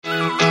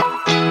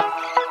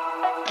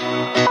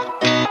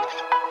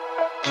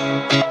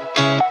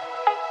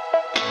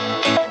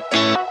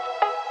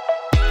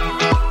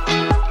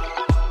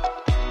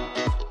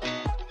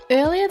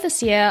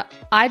this year,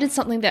 I did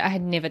something that I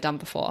had never done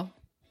before.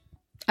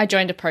 I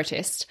joined a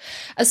protest.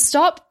 A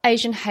Stop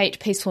Asian Hate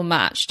peaceful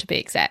march, to be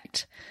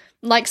exact.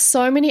 Like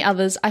so many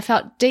others, I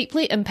felt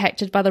deeply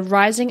impacted by the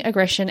rising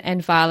aggression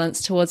and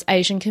violence towards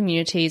Asian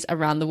communities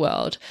around the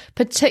world,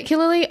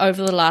 particularly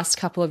over the last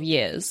couple of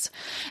years.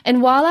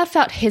 And while I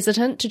felt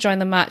hesitant to join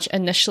the march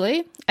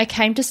initially, I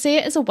came to see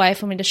it as a way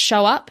for me to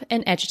show up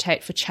and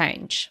agitate for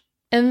change.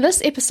 In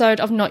this episode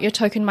of Not Your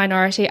Token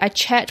Minority, I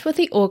chat with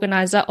the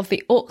organiser of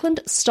the Auckland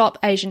Stop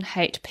Asian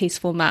Hate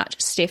Peaceful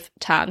March, Steph,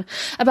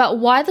 about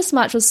why this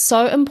march was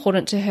so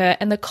important to her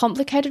and the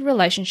complicated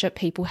relationship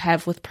people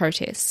have with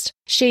protest.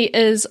 She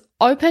is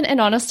open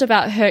and honest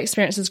about her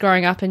experiences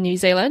growing up in New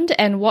Zealand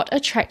and what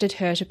attracted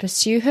her to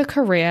pursue her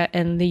career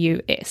in the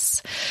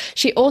US.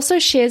 She also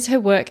shares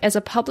her work as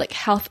a public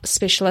health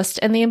specialist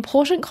and the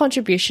important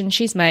contribution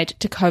she's made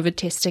to COVID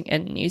testing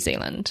in New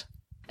Zealand.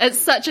 It's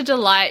such a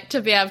delight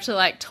to be able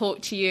to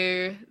talk to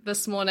you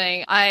this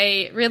morning.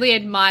 I really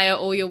admire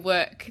all your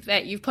work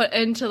that you've put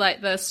into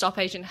the Stop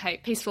Asian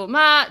Hate Peaceful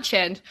March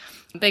and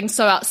being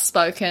so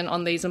outspoken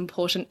on these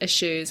important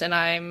issues. And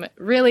I'm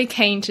really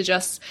keen to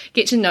just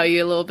get to know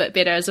you a little bit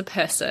better as a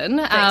person.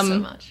 Thanks so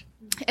much.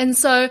 And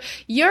so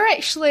you're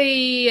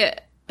actually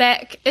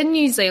back in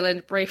New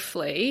Zealand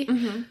briefly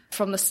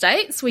from the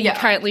States where you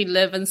currently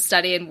live and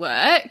study and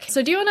work.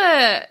 So do you want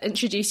to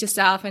introduce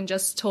yourself and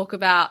just talk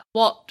about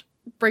what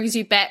brings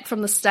you back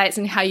from the States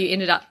and how you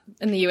ended up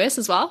in the US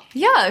as well?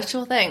 Yeah,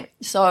 sure thing.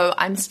 So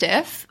I'm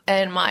Steph,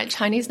 and my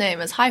Chinese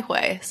name is Hai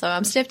Hui. So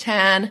I'm Steph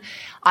Tan.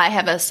 I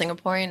have a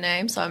Singaporean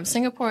name, so I'm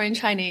Singaporean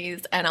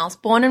Chinese, and I was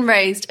born and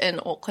raised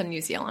in Auckland,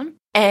 New Zealand.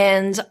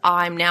 And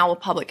I'm now a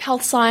public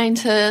health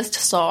scientist,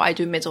 so I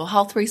do mental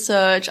health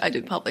research, I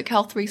do public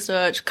health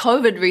research,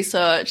 COVID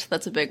research,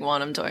 that's a big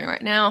one I'm doing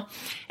right now.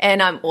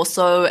 And I'm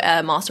also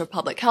a Master of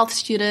Public Health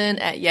student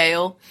at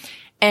Yale.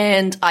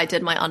 And I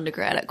did my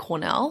undergrad at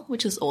Cornell,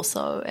 which is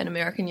also an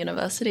American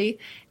university.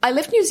 I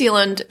left New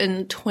Zealand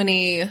in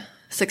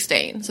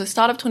 2016. So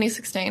start of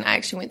 2016, I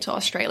actually went to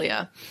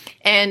Australia.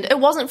 And it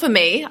wasn't for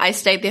me. I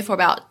stayed there for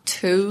about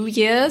 2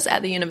 years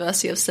at the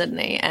University of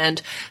Sydney,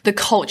 and the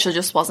culture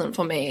just wasn't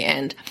for me.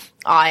 And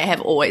I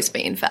have always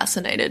been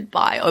fascinated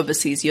by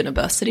overseas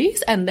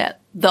universities and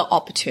the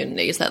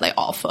opportunities that they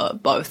offer,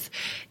 both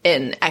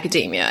in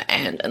academia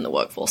and in the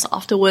workforce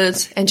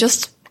afterwards. And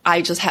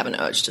I just have an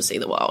urge to see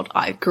the world.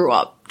 I grew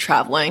up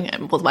traveling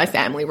and with my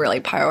family really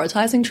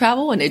prioritizing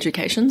travel and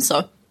education.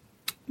 So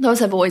those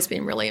have always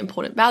been really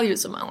important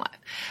values in my life.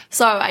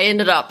 So I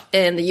ended up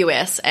in the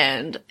US,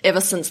 and ever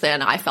since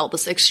then I felt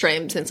this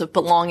extreme sense of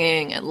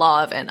belonging and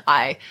love, and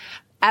I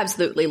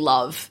absolutely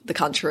love the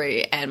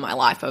country and my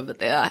life over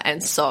there.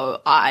 And so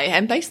I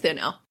am based there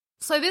now.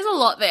 So there's a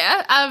lot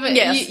there.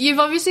 Yes. You've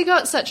obviously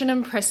got such an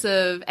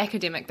impressive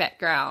academic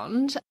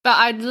background, but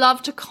I'd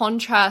love to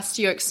contrast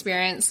your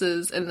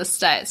experiences in the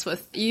States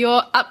with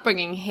your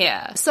upbringing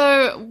here.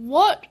 So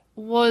what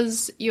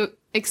was your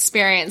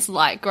experience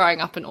like growing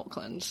up in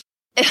Auckland?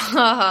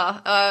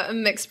 A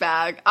mixed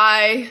bag.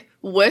 I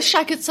wish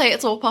I could say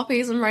it's all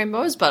puppies and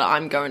rainbows, but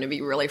I'm going to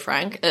be really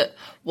frank. It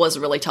was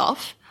really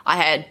tough. I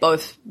had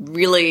both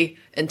really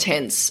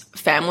intense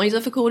family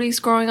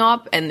difficulties growing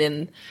up and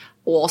then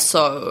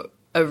also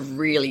a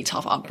really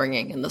tough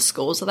upbringing in the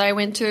schools that I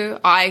went to.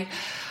 I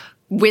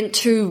went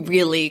to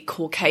really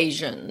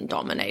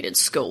Caucasian-dominated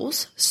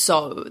schools,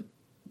 so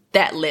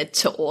that led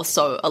to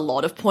also a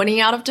lot of pointing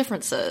out of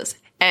differences.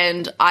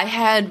 And I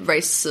had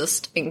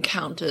racist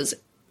encounters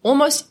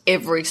almost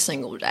every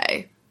single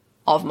day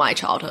of my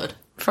childhood.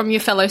 From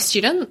your fellow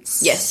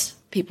students? Yes,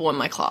 people in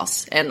my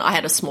class. And I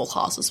had a small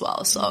class as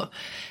well. So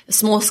a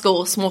small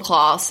school, small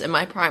class in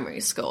my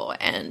primary school.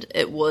 And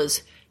it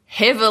was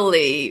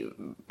heavily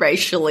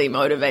racially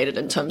motivated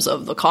in terms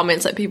of the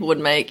comments that people would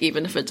make,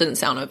 even if it didn't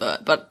sound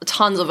overt, but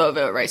tons of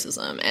overt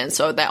racism. And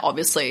so that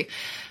obviously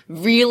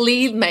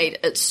really made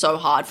it so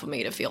hard for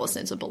me to feel a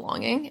sense of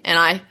belonging. And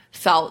I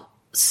felt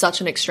such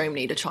an extreme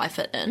need to try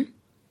fit in.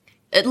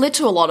 It led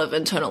to a lot of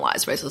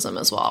internalized racism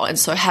as well. And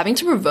so having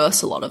to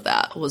reverse a lot of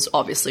that was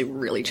obviously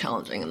really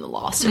challenging in the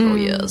last several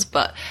years.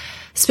 But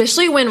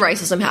especially when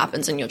racism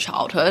happens in your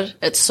childhood,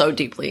 it's so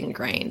deeply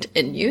ingrained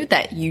in you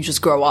that you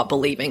just grow up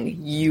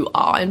believing you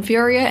are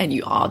inferior and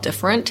you are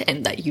different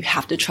and that you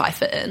have to try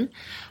fit in.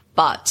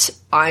 But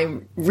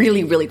I'm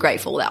really, really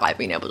grateful that I've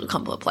been able to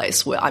come to a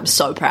place where I'm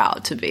so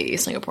proud to be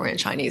Singaporean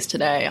Chinese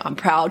today. I'm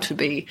proud to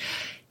be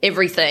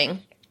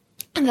everything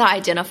that I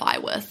identify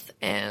with.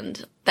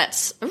 And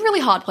that's a really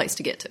hard place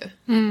to get to.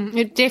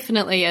 It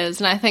definitely is.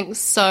 And I think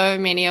so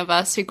many of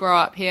us who grow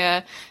up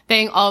here,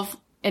 being of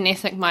an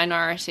ethnic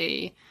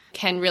minority,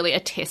 can really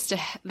attest to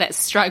that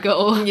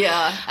struggle.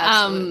 Yeah,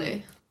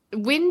 absolutely.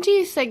 When do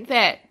you think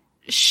that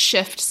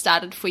shift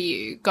started for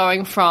you,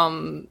 going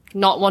from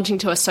not wanting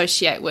to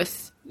associate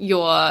with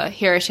your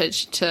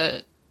heritage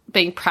to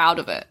being proud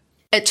of it?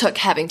 It took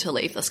having to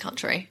leave this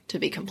country, to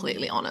be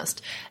completely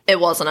honest. It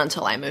wasn't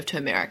until I moved to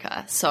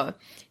America. So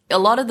a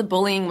lot of the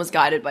bullying was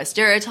guided by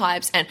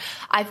stereotypes, and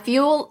I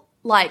feel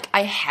like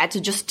I had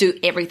to just do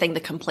everything the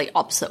complete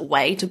opposite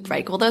way to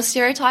break all those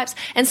stereotypes.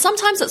 And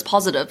sometimes it's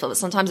positive, but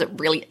sometimes it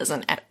really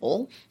isn't at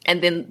all.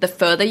 And then the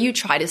further you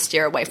try to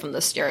steer away from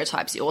the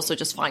stereotypes, you also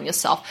just find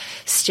yourself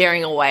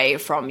steering away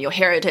from your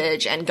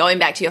heritage and going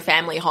back to your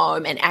family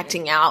home and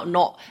acting out,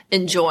 not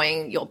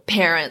enjoying your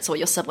parents or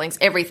your siblings,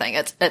 everything.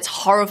 It's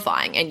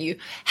horrifying. And you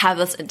have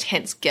this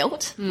intense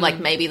guilt, like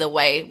maybe the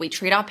way we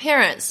treat our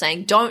parents,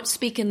 saying don't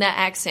speak in that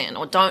accent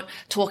or don't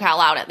talk out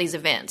loud at these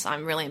events.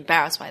 I'm really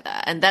embarrassed by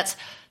that. And that's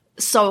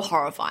so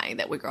horrifying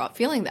that we grow up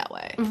feeling that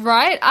way.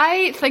 Right?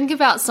 I think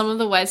about some of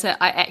the ways that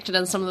I acted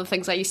and some of the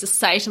things I used to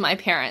say to my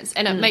parents,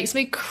 and it makes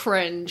me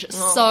cringe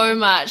so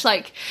much.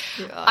 Like,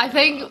 I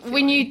think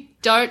when you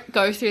don't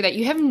go through that,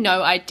 you have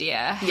no idea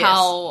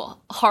how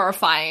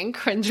horrifying,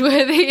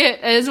 cringeworthy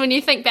it is. When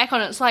you think back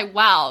on it, it's like,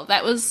 wow,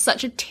 that was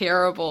such a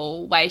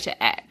terrible way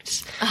to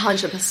act.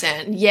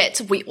 100%.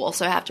 Yet we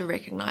also have to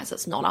recognize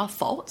it's not our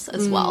faults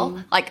as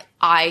well. Like,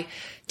 I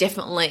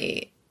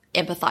definitely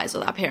empathize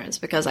with our parents,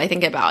 because I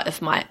think about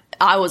if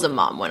I was a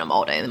mum when I'm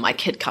older and my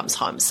kid comes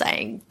home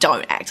saying,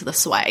 don't act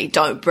this way,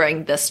 don't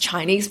bring this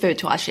Chinese food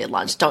to our shared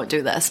lunch, don't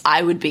do this,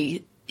 I would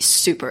be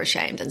super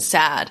ashamed and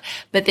sad.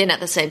 But then at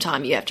the same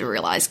time, you have to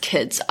realize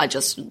kids are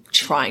just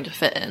trying to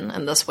fit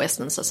in this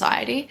Western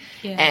society.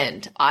 Yeah.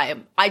 And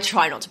I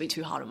try not to be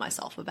too hard on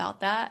myself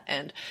about that.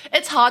 And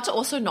it's hard to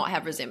also not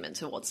have resentment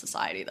towards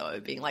society, though,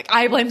 being like,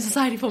 I blame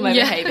society for my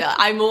behavior.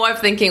 I'm more of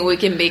thinking we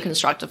can be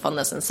constructive on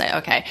this and say,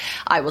 okay,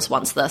 I was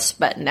once this,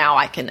 but now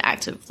I can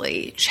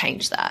actively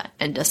change that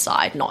and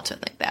decide not to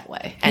think that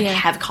way and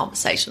have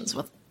conversations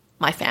with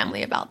my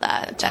family about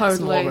that.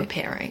 That's more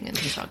repairing and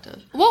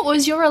constructive. What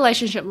was your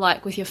relationship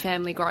like with your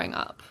family growing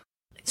up?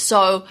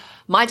 So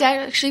my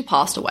dad actually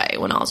passed away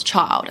when I was a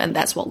child, and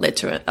that's what led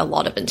to a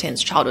lot of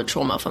intense childhood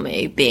trauma for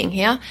me being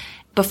here.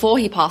 Before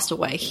he passed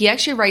away, he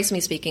actually raised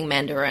me speaking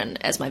Mandarin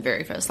as my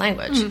very first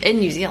language in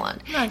New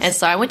Zealand. Nice. And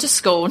so I went to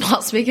school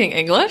not speaking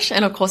English,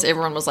 and of course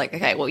everyone was like,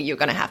 okay, well, you're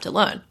going to have to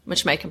learn,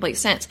 which made complete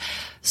sense.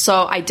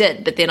 So I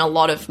did, but then a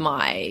lot of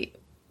my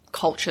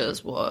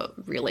cultures were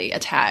really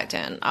attacked,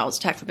 and I was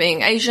attacked for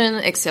being Asian,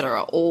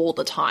 etc., all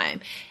the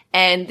time.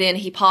 And then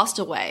he passed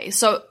away.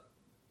 So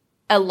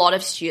a lot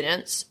of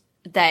students,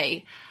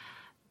 they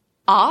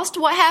asked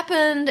what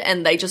happened,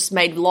 and they just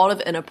made a lot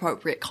of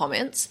inappropriate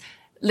comments.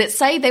 Let's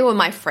say they were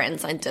my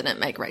friends and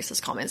didn't make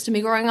racist comments to me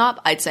growing up.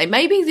 I'd say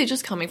maybe they're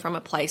just coming from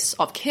a place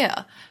of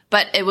care.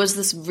 But it was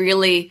this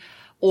really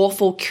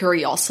awful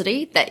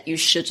curiosity that you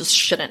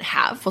shouldn't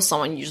have for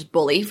someone you just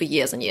bully for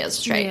years and years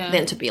straight. Yeah.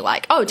 Then to be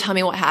like, oh, tell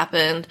me what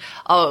happened.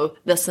 Oh,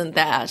 this and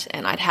that.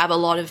 And I'd have a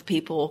lot of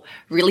people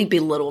really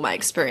belittle my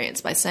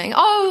experience by saying,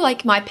 oh,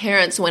 like my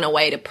parents went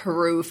away to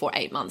Peru for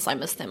 8 months. I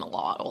miss them a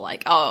lot. Or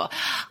like, oh,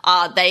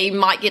 they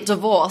might get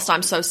divorced.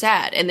 I'm so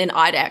sad. And then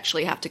I'd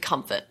actually have to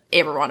comfort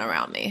everyone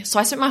around me. So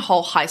I spent my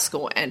whole high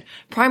school and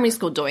primary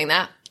school doing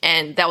that.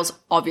 And that was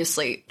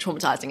obviously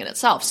traumatizing in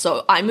itself.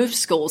 So I moved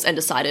schools and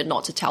decided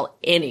not to tell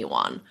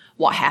anyone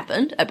what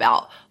happened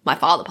about my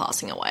father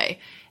passing away.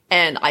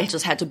 And I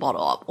just had to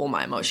bottle up all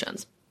my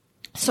emotions.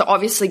 So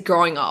obviously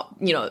growing up,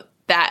 you know,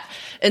 that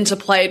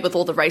interplayed with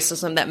all the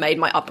racism that made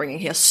my upbringing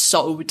here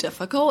so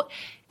difficult.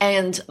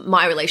 And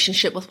my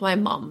relationship with my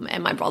mum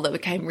and my brother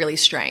became really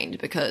strained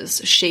because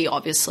she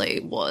obviously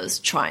was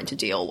trying to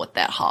deal with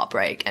that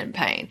heartbreak and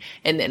pain.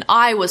 And then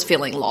I was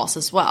feeling loss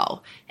as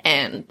well.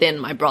 And then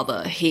my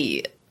brother,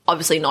 he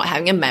obviously not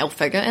having a male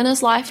figure in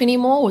his life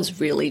anymore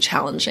was really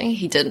challenging.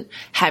 He didn't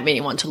have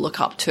anyone to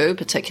look up to,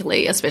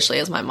 particularly, especially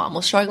as my mum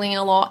was struggling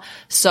a lot.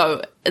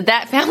 So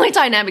that family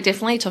dynamic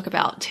definitely took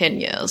about 10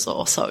 years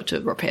or so to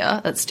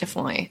repair. It's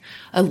definitely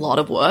a lot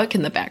of work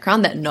in the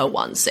background that no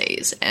one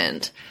sees.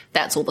 And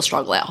that's all the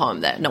struggle at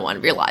home that no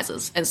one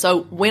realizes. And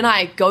so when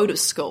I go to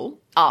school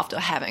after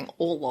having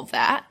all of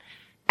that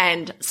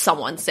and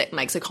someone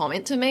makes a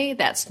comment to me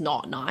that's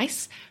not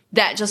nice,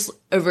 that just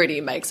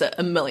already makes it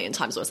a million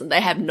times worse, and they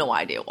have no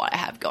idea what I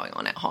have going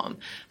on at home.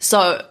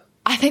 So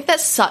I think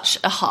that's such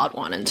a hard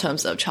one in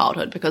terms of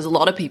childhood, because a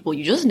lot of people,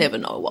 you just never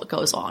know what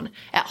goes on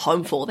at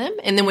home for them.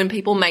 And then when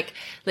people make,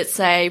 let's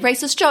say,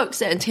 racist jokes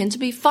that intend to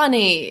be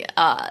funny,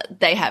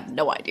 they have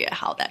no idea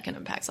how that can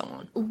impact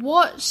someone.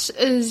 What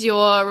is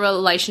your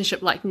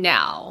relationship like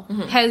now?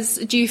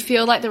 Do you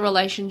feel like the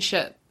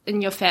relationship in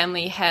your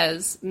family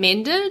has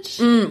mended?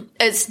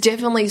 It's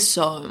definitely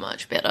so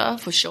much better,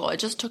 for sure. It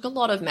just took a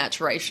lot of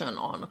maturation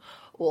on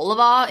all of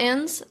our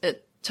ends. In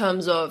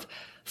terms of,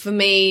 for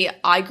me,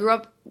 I grew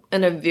up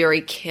in a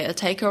very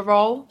caretaker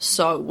role.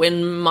 So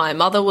when my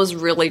mother was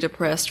really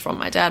depressed from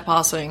my dad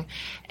passing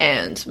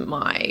and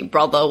my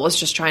brother was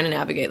just trying to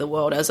navigate the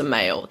world as a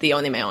male, the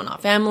only male in our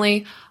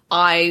family,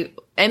 I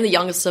am the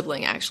youngest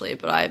sibling actually,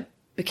 but I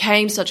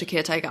became such a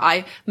caretaker.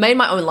 I made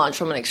my own lunch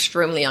from an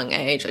extremely young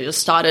age. I just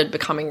started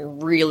becoming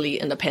really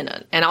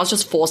independent, and I was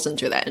just forced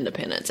into that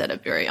independence at a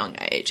very young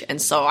age.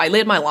 And so I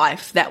led my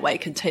life that way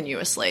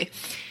continuously.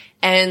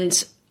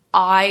 And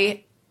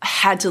I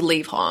had to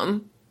leave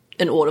home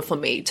in order for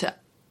me to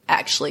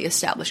actually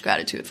establish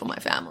gratitude for my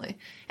family.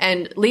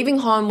 And leaving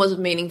home was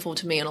meaningful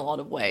to me in a lot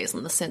of ways,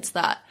 in the sense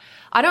that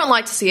I don't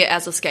like to see it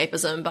as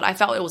escapism, but I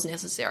felt it was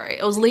necessary.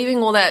 It was leaving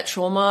all that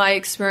trauma I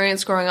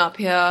experienced growing up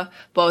here,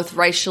 both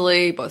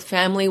racially, both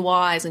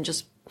family-wise, and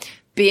just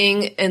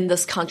being in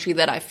this country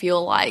that I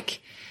feel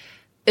like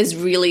is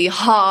really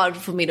hard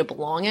for me to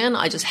belong in.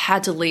 I just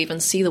had to leave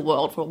and see the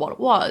world for what it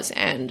was.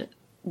 And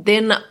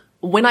then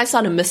when I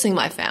started missing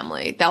my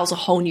family, that was a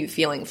whole new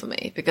feeling for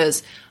me,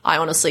 because I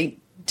honestly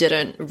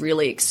didn't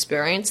really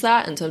experience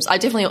that in terms, I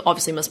definitely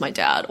obviously miss my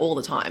dad all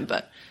the time,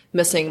 but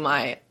missing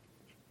my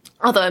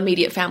other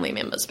immediate family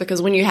members,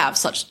 because when you have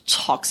such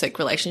toxic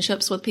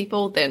relationships with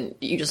people, then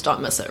you just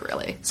don't miss it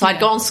really. So I'd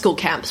go on school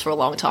camps for a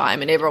long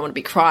time and everyone would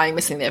be crying,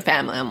 missing their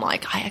family. I'm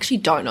like, I actually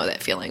don't know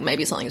that feeling.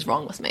 Maybe something's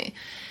wrong with me.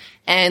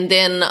 And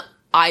then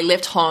I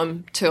left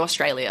home to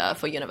Australia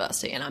for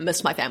university and I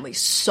missed my family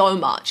so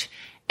much.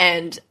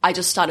 And I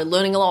just started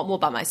learning a lot more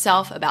by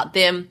myself about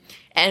them.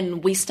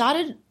 And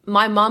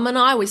my mum and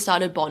I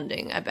started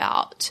bonding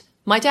about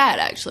my dad,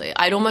 actually.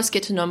 I'd almost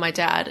get to know my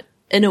dad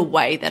in a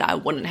way that I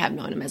wouldn't have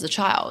known him as a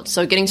child.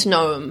 So getting to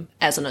know him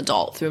as an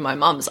adult through my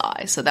mum's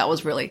eyes. So that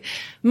was really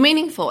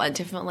meaningful and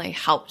definitely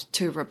helped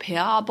to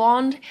repair our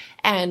bond.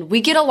 And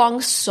we get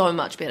along so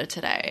much better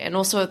today. And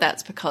also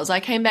that's because I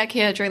came back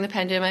here during the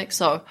pandemic.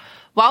 So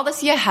while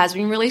this year has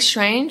been really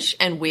strange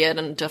and weird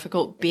and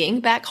difficult, being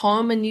back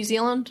home in New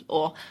Zealand,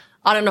 or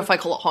I don't know if I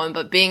call it home,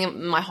 but being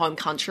in my home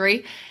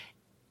country,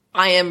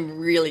 I am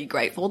really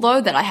grateful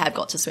though that I have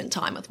got to spend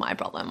time with my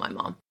brother and my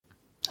mum.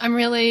 I'm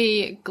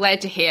really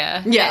glad to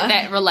hear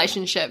that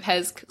relationship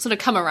has sort of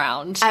come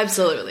around.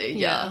 Absolutely,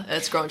 yeah.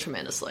 It's grown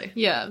tremendously.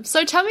 Yeah.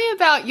 So tell me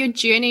about your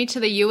journey to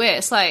the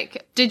US.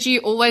 Like, did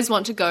you always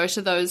want to go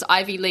to those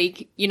Ivy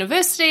League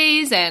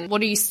universities, and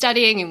what are you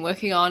studying and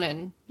working on?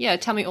 And yeah,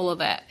 tell me all of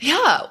that.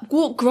 Yeah.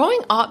 Well,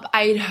 growing up,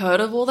 I'd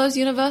heard of all those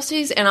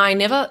universities and I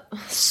never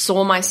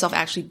saw myself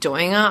actually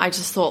doing it. I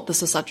just thought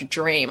this is such a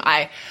dream.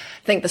 I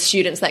think the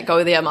students that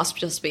go there must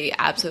just be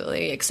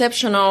absolutely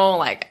exceptional.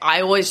 Like,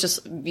 I always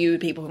just view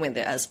people who went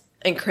there as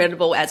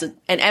incredible, as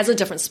a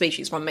different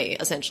species from me,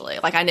 essentially.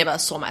 Like, I never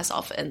saw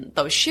myself in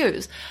those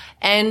shoes.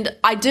 And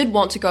I did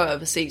want to go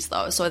overseas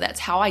though, so that's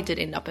how I did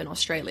end up in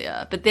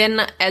Australia. But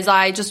then as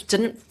I just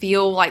didn't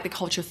feel like the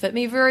culture fit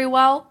me very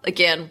well,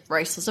 again,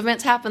 racist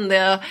events happened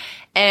there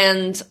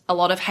and a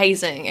lot of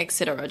hazing,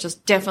 etc.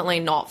 Just definitely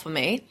not for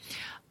me.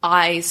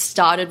 I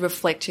started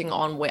reflecting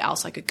on where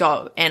else I could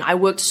go. And I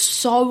worked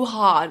so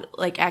hard,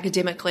 like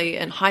academically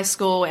in high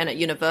school and at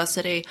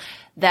university,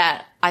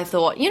 that I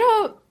thought,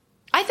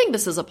 I think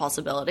this is a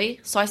possibility.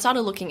 So I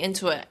started looking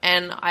into it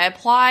and I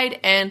applied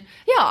and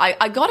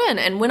I got in.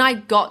 And when I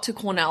got to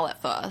Cornell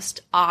at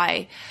first,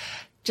 I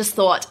just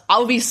thought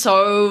I'll be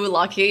so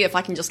lucky if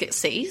I can just get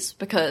C's,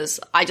 because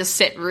I just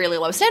set really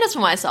low standards for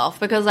myself,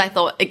 because I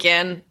thought,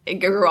 again, I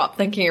grew up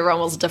thinking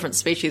everyone was a different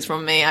species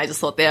from me. I just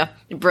thought they're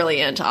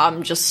brilliant.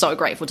 I'm just so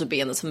grateful to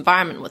be in this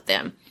environment with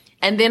them.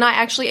 And then I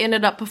actually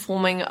ended up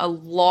performing a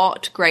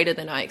lot greater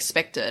than I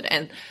expected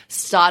and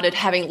started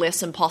having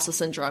less imposter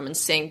syndrome and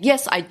saying,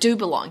 yes, I do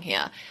belong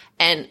here.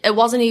 And it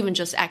wasn't even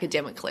just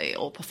academically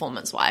or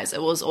performance-wise.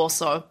 It was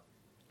also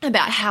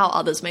about how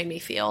others made me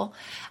feel.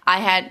 I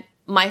had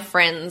my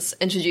friends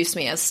introduced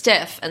me as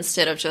Steph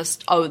instead of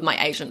just, my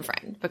Asian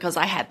friend, because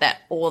I had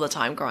that all the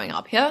time growing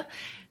up here.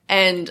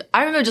 And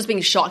I remember just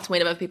being shocked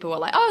whenever people were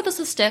like, this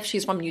is Steph,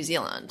 she's from New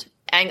Zealand.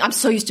 And I'm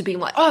so used to being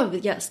like,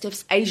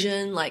 Steph's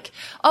Asian. Like,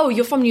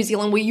 you're from New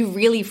Zealand, where you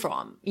really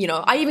from?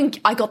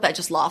 I got that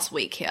just last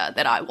week here,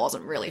 that I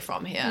wasn't really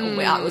from here,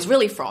 where I was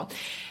really from.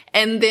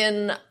 And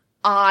then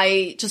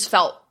I just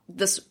felt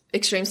this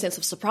extreme sense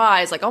of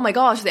surprise, like, oh my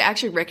gosh, they're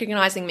actually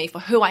recognizing me for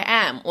who I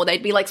am. Or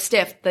they'd be like,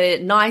 Steph, the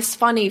nice,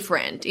 funny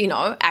friend,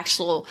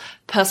 actual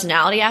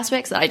personality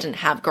aspects that I didn't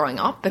have growing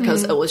up,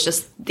 because it was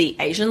just the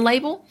Asian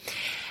label.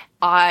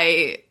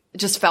 I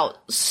just felt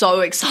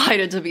so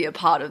excited to be a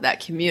part of that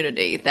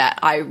community that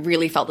I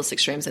really felt this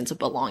extreme sense of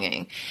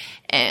belonging.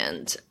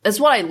 And it's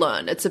what I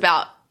learned. It's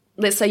about,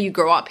 let's say you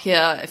grow up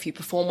here, if you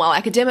perform well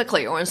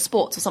academically or in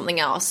sports or something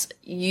else,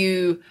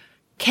 you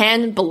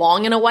can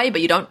belong in a way, but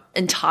you don't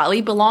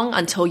entirely belong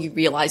until you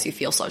realize you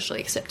feel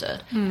socially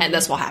accepted. And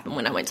that's what happened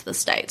when I went to the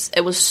States.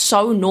 It was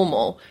so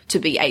normal to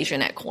be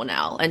Asian at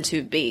Cornell and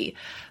to be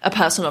a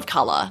person of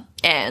color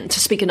and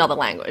to speak another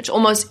language.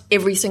 Almost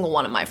every single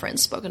one of my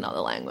friends spoke another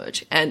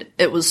language. And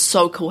it was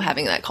so cool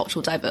having that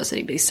cultural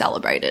diversity be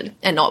celebrated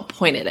and not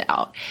pointed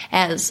out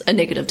as a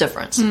negative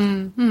difference.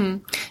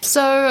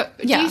 So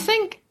do you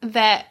think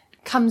that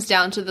comes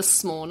down to the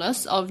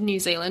smallness of New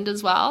Zealand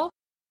as well?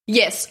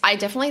 Yes, I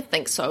definitely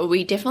think so.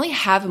 We definitely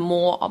have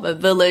more of a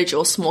village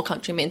or small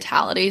country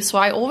mentality. So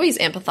I always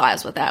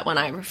empathize with that when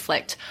I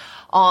reflect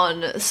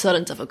on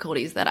certain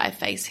difficulties that I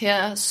face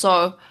here.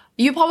 So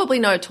you probably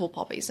know tall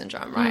poppy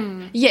syndrome,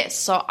 right? Yes.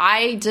 So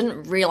I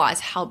didn't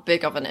realize how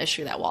big of an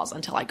issue that was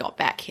until I got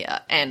back here.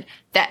 And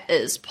that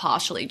is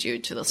partially due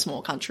to the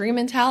small country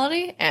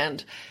mentality.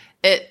 And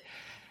it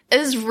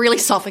is really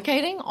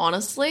suffocating,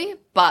 honestly.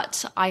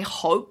 But I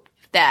hope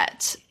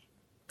that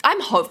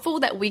I'm hopeful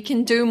that we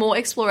can do more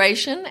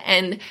exploration,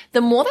 and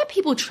the more that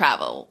people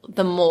travel,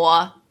 the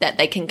more that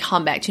they can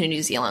come back to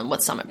New Zealand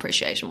with some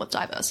appreciation with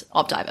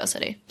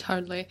diversity.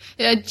 Totally.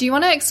 Yeah, do you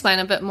want to explain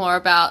a bit more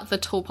about the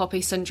tall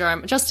poppy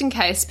syndrome, just in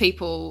case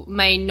people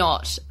may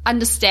not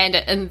understand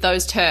it in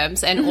those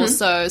terms, and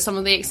also some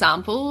of the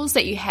examples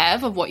that you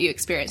have of what you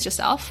experienced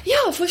yourself?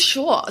 Yeah, for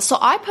sure. So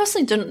I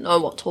personally didn't know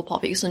what tall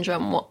poppy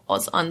syndrome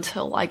was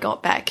until I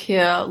got back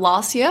here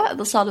last year at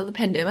the start of the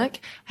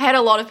pandemic. I had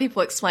a lot of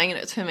people explaining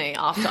it to me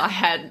after I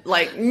had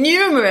like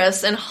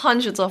numerous and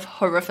hundreds of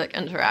horrific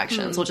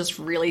interactions or just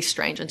really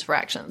strange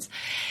interactions.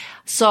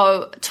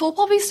 So tall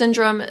poppy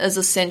syndrome is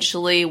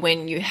essentially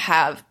when you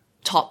have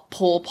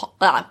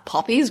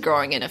poppies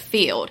growing in a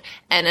field,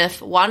 and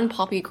if one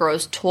poppy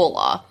grows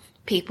taller,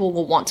 people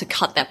will want to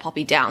cut that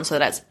poppy down so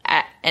that it's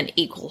at an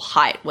equal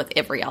height with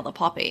every other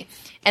poppy.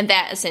 And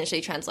that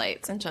essentially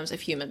translates in terms of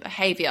human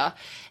behavior.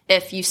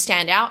 If you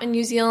stand out in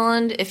New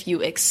Zealand, if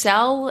you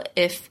excel,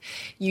 if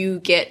you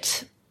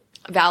get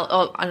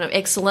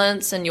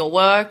excellence in your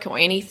work or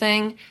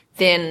anything,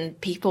 then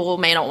people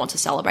may not want to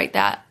celebrate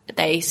that.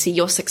 They see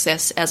your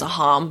success as a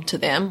harm to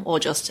them or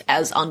just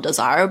as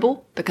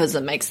undesirable because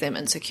it makes them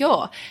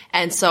insecure.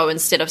 And so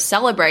instead of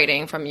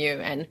celebrating from you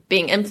and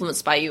being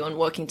influenced by you and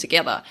working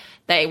together,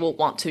 they will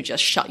want to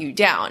just shut you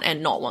down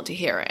and not want to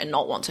hear it and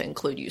not want to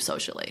include you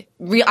socially.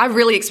 I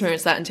really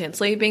experienced that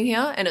intensely being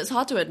here, and it's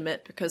hard to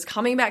admit because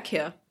coming back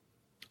here,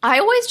 I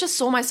always just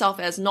saw myself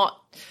as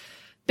not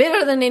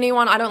better than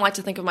anyone. I don't like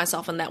to think of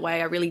myself in that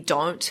way. I really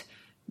don't.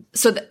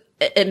 So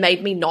it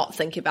made me not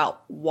think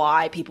about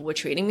why people were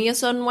treating me a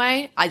certain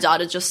way. I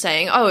started just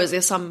saying, oh, is there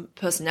some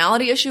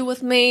personality issue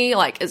with me?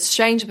 Like, it's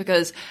strange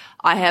because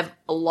I have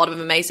a lot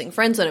of amazing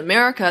friends in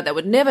America that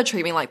would never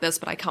treat me like this,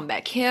 but I come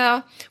back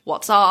here.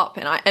 What's up?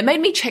 And it made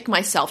me check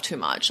myself too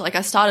much. Like,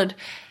 I started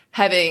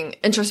having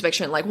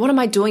introspection, like, what am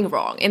I doing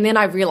wrong? And then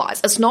I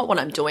realized it's not what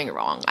I'm doing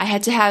wrong. I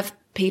had to have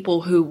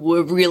people who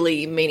were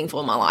really meaningful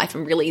in my life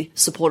and really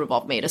supportive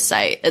of me to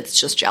say, it's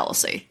just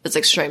jealousy. It's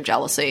extreme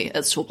jealousy.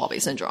 It's tall poppy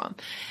syndrome.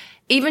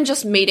 Even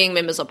just meeting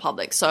members of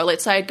public. So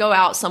let's say I'd go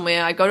out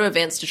somewhere, I go to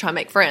events to try and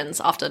make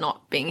friends after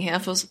not being here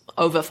for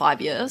over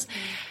 5 years.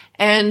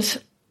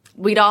 And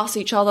we'd ask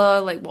each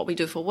other like what we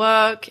do for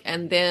work.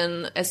 And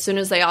then as soon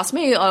as they ask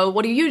me, oh,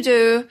 what do you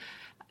do?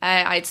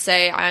 I'd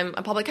say I'm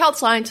a public health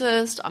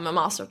scientist. I'm a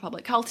master of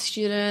public health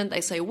student.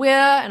 They say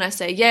where? And I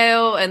say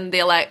Yale. And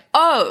they're like,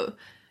 oh,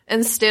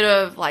 instead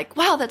of like,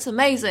 wow, that's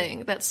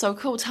amazing. That's so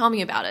cool. Tell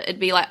me about it. It'd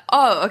be like,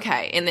 oh,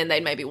 okay. And then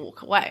they'd maybe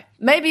walk away.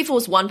 Maybe if it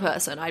was one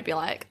person, I'd be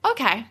like,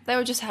 okay, they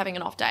were just having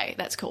an off day.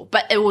 That's cool.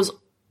 But it was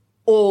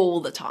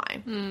all the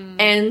time.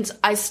 And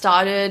I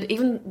started,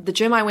 even the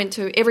gym I went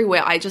to,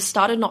 everywhere, I just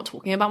started not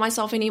talking about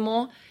myself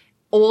anymore.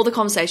 All the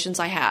conversations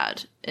I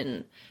had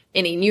in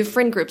any new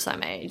friend groups I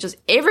made, just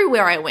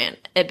everywhere I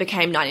went, it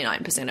became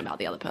 99% about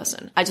the other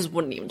person. I just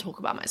wouldn't even talk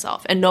about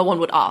myself. And no one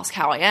would ask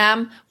how I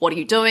am, what are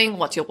you doing,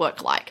 what's your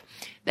work like?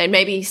 They'd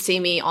maybe see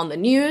me on the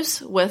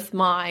news with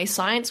my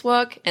science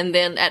work, and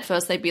then at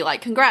first they'd be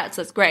like, congrats,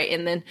 that's great.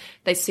 And then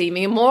they see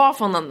me more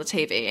often on the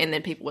TV, and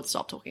then people would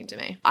stop talking to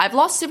me. I've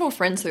lost several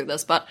friends through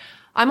this, but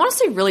I'm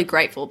honestly really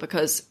grateful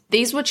because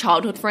these were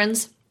childhood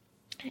friends,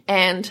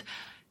 and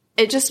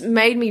it just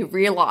made me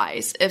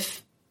realize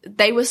if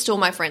they were still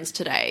my friends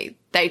today,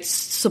 they'd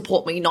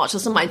support me not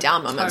just in my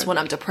down moments when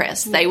I'm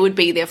depressed. They would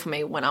be there for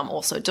me when I'm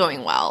also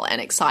doing well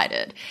and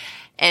excited.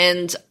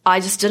 And I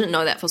just didn't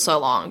know that for so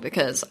long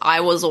because I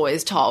was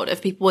always told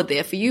if people were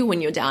there for you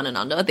when you're down and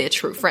under, they're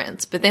true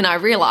friends. But then I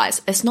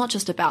realized it's not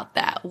just about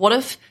that. What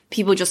if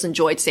people just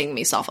enjoyed seeing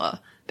me suffer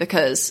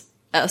because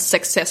a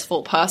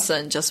successful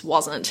person just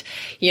wasn't,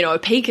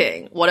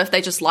 peaking? What if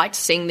they just liked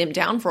seeing them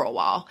down for a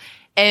while?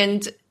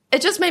 And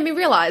it just made me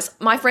realize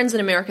my friends in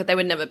America, they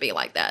would never be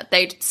like that.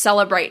 They'd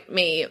celebrate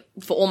me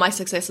for all my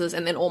successes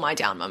and then all my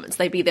down moments.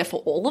 They'd be there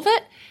for all of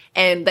it,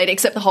 and they'd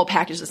accept the whole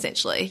package,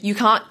 essentially. You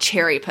can't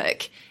cherry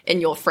pick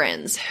in your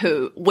friends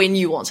when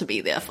you want to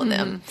be there for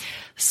them.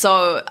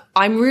 So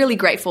I'm really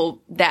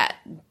grateful that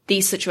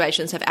these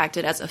situations have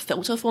acted as a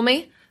filter for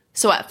me.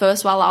 So at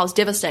first, while I was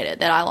devastated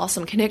that I lost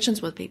some connections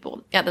with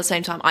people, at the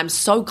same time, I'm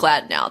so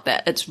glad now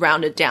that it's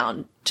rounded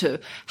down to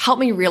help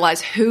me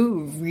realize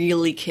who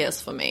really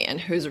cares for me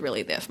and who's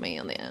really there for me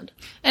in the end.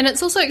 And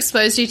it's also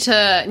exposed you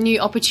to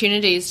new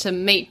opportunities to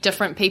meet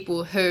different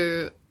people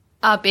who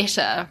are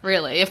better,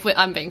 really, if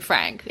I'm being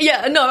frank.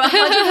 Yeah, no,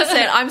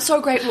 100%. I'm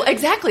so grateful.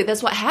 Exactly,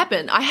 that's what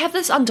happened. I have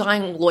this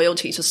undying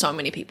loyalty to so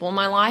many people in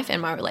my life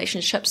and my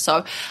relationships,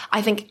 so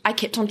I think I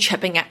kept on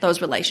chipping at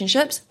those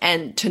relationships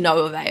and to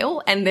no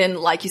avail. And then,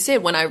 like you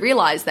said, when I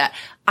realized that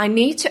I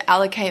need to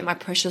allocate my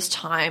precious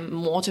time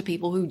more to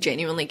people who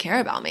genuinely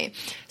care about me.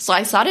 So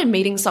I started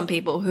meeting some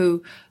people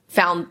who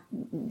found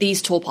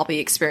these tall poppy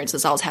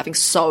experiences I was having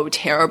so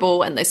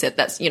terrible, and they said,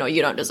 that's, you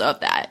don't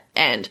deserve that.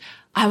 And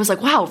I was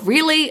like, wow,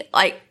 really?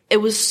 Like, it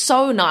was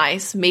so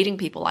nice meeting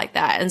people like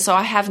that. And so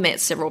I have met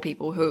several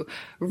people who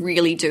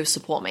really do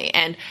support me.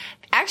 And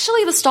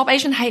Actually, the Stop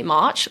Asian Hate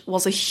March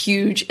was a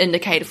huge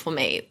indicator for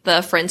me,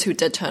 the friends who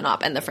did turn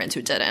up and the friends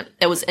who didn't.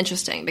 It was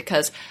interesting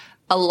because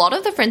a lot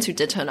of the friends who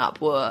did turn up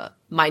were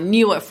my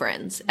newer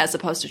friends as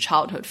opposed to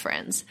childhood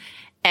friends.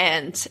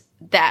 And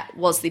that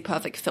was the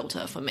perfect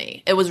filter for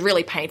me. It was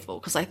really painful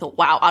because I thought,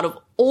 wow, out of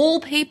all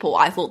people,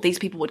 I thought these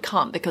people would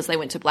come because they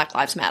went to Black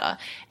Lives Matter.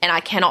 And I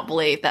cannot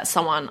believe that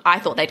I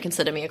thought they'd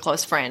consider me a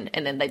close friend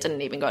and then they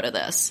didn't even go to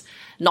this.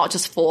 Not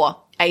just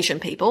for Asian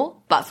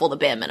people, but for the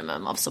bare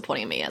minimum of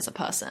supporting me as a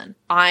person.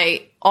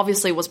 I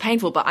obviously was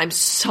painful, but I'm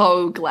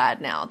so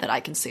glad now that I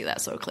can see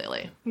that so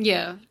clearly.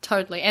 Yeah,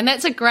 totally. And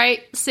that's a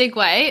great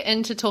segue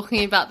into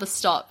talking about the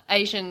Stop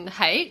Asian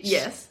Hate.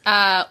 Yes.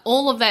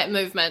 All of that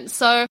movement.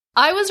 So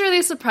I was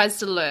really surprised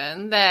to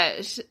learn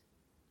that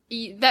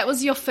that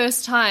was your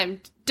first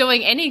time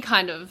doing any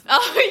kind of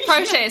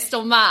protest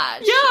or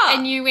march. Yeah.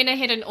 And you went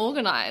ahead and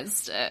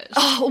organised it.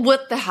 Oh,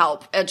 with the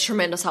help, a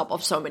tremendous help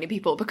of so many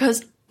people,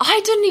 because I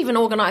didn't even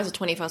organise a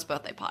 21st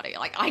birthday party.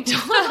 Like, I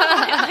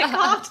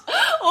can't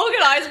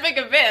organise big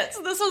events.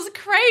 This was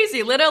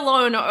crazy, let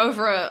alone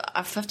over a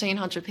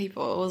 1,500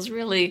 people. It was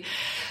really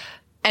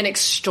an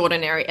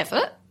extraordinary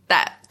effort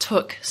that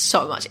took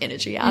so much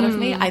energy out of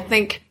me. I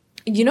think,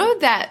 you know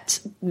that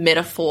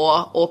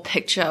metaphor or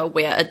picture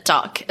where a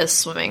duck is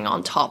swimming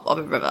on top of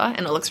a river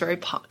and it looks very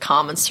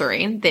calm and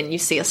serene? Then you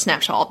see a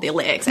snapshot of their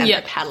legs and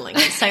they're paddling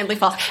insanely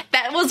fast.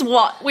 That was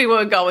what we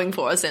were going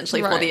for,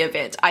 essentially, for the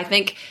event. I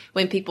think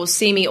when people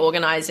see me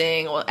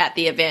organizing or at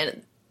the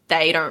event,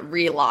 they don't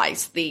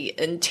realize the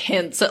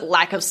intense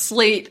lack of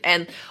sleep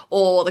and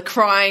all the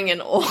crying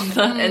and all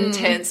the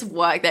intense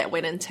work that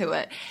went into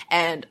it.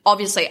 And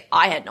obviously,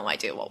 I had no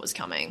idea what was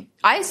coming.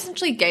 I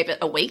essentially gave it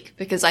a week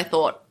because I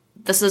thought,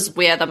 this is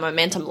where the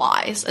momentum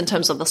lies in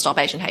terms of the Stop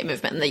Asian Hate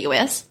movement in the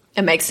US.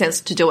 It makes sense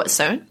to do it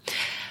soon.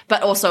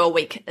 But also a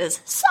week is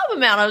some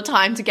amount of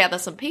time to gather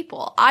some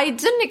people. I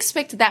didn't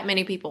expect that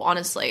many people,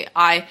 honestly.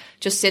 I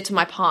just said to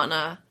my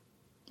partner,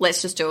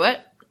 let's just do it.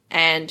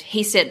 And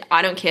he said,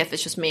 I don't care if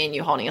it's just me and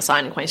you holding a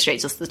sign in Queen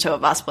Street, just the two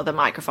of us with a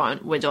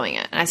microphone, we're doing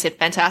it. And I said,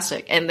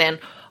 fantastic. And then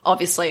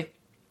obviously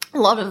a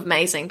lot of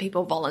amazing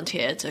people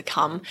volunteered to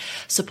come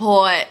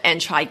support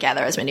and try gather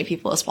as many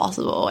people as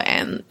possible.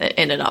 And it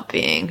ended up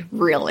being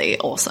really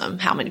awesome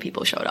how many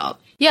people showed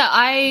up. Yeah,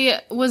 I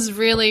was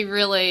really,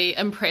 really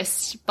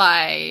impressed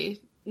by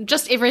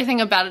just everything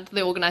about it,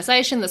 the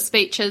organisation, the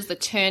speeches, the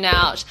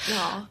turnout.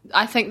 Yeah.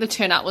 I think the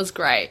turnout was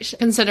great,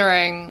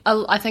 considering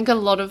I think a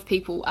lot of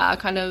people are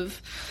kind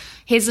of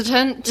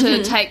hesitant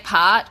to take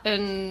part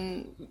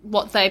in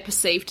what they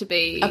perceive to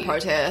be a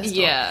protest.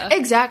 Yeah.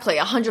 Exactly,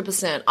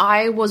 100%.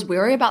 I was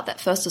wary about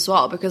that first as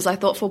well because I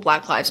thought for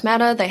Black Lives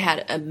Matter, they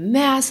had a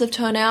massive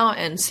turnout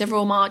and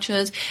several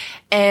marches.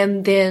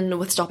 And then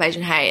with Stop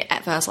Asian Hate,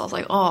 at first I was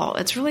like, oh,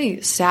 it's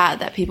really sad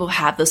that people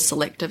have this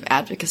selective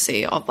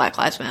advocacy of Black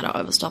Lives Matter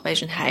over Stop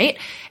Asian Hate.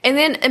 And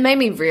then it made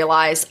me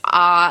realize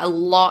a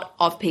lot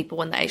of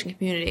people in the Asian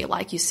community,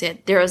 like you said,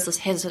 there is this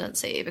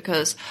hesitancy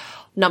because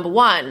number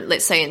one,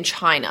 let's say in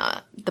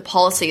China, the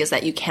policy is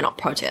that you cannot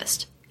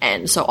protest.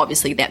 And so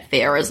obviously that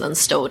fear is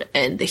instilled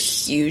in the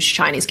huge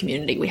Chinese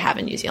community we have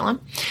in New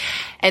Zealand.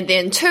 And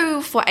then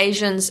two, for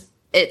Asians,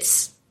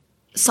 it's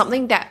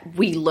something that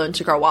we learn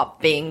to grow up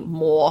being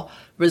more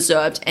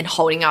reserved and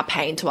holding our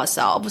pain to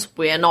ourselves.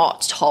 We're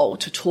not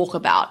told to talk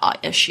about our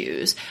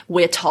issues.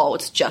 We're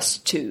told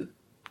just to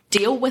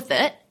deal with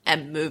it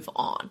and move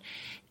on.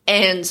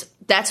 And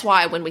that's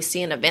why when we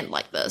see an event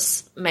like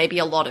this, maybe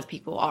a lot of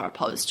people are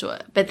opposed to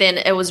it. But then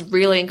it was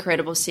really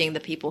incredible seeing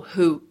the people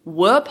who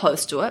were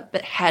opposed to it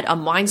but had a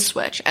mind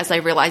switch as they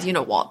realized, you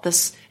know what,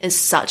 this is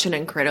such an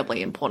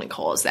incredibly important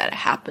cause that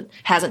it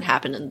hasn't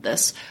happened in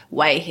this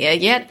way here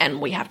yet,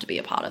 and we have to be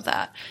a part of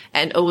that.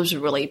 And it was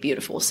really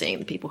beautiful seeing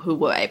the people who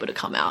were able to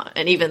come out,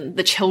 and even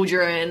the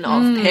children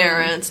of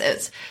parents.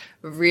 It's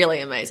really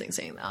amazing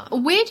seeing that.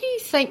 Where do you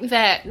think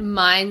that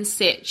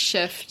mindset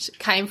shift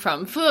came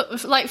from?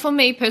 For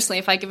me personally,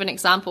 if I give an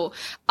example,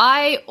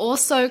 I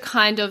also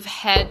kind of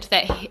had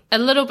a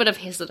little bit of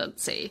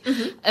hesitancy,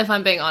 if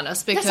I'm being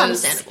honest, because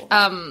that's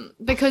understandable.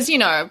 Because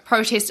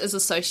protest is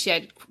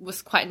associated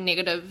with quite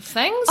negative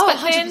things. Oh, but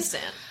 100%.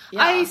 Then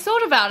yeah. I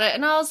thought about it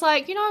and I was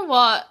like, you know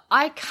what?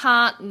 I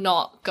can't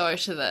not go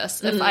to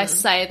this if I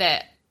say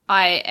that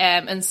I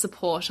am in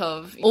support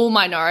of all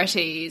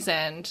minorities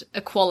and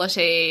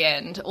equality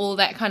and all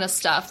that kind of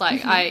stuff.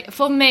 Like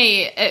for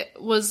me, it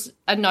was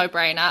a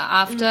no-brainer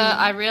after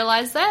I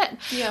realized that.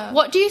 Yeah.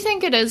 What do you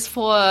think it is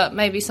for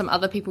maybe some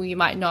other people you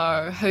might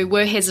know who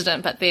were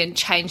hesitant but then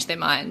changed their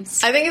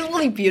minds? I think it's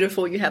really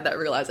beautiful you had that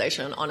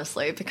realization,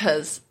 honestly,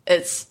 because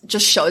it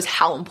just shows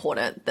how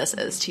important this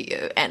is to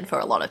you and for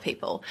a lot of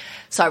people.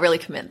 So I really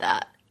commend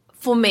that.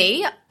 For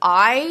me,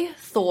 I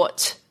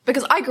thought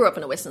because I grew up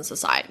in a Western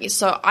society,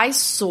 so I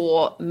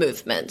saw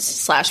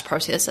movements /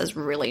 protests as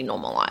really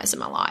normalized in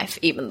my life,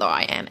 even though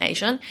I am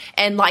Asian.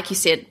 And like you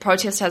said,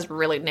 protest has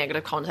really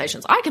negative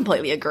connotations. I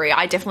completely agree.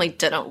 I definitely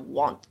didn't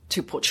want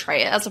to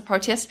portray it as a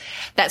protest.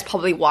 That's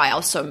probably why I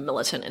was so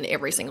militant in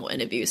every single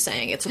interview,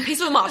 saying it's a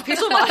peaceful march,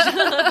 peaceful march. And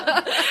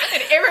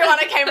everyone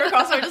I came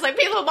across were just like,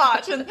 peaceful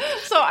march. And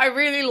so I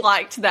really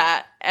liked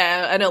that.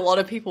 And a lot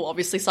of people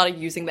obviously started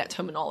using that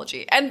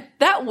terminology. And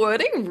that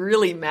wording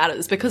really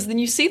matters, because then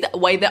you see the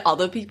way that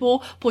other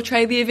people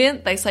portray the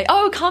event. They say,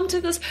 oh, come to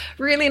this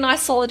really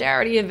nice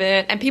solidarity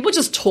event. And people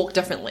just talk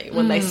differently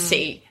when they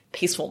see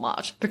peaceful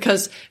march,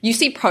 because you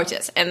see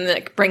protests and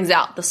it brings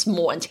out this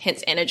more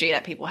intense energy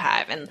that people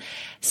have. And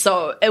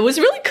so it was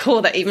really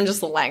cool that even just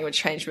the language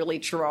change really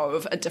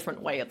drove a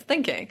different way of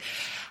thinking.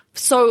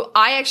 So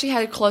I actually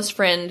had a close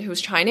friend who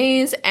was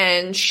Chinese,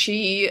 and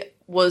she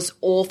was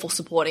all for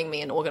supporting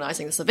me in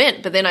organizing this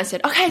event. But then I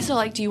said, okay, so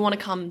like, do you want to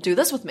come do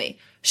this with me?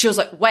 She was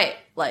like, wait,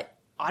 like,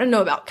 I don't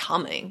know about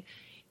coming.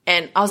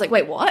 And I was like,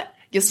 wait, what?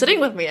 You're sitting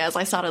with me as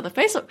I started the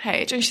Facebook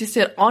page. And she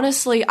said,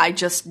 honestly, I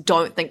just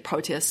don't think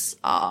protests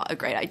are a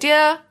great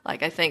idea.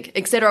 Like, I think,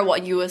 et cetera,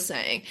 what you were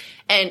saying.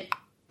 And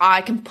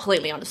I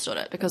completely understood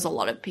it, because a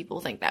lot of people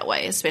think that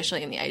way,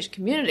 especially in the Asian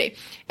community.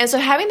 And so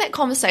having that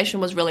conversation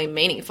was really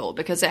meaningful,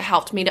 because it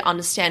helped me to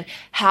understand,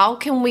 how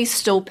can we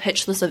still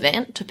pitch this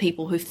event to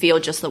people who feel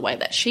just the way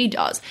that she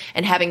does?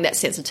 And having that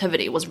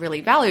sensitivity was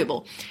really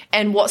valuable.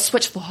 And what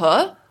switched for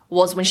her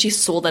was when she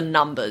saw the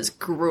numbers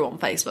grew on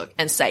Facebook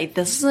and say,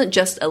 this isn't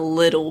just a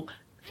little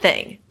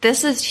thing.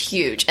 This is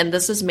huge, and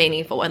this is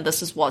meaningful, and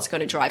this is what's going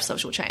to drive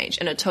social change.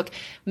 And it took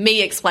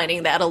me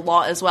explaining that a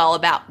lot as well,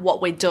 about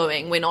what we're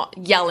doing. We're not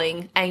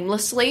yelling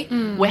aimlessly.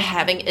 We're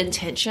having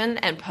intention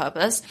and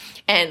purpose,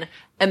 and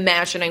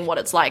imagining what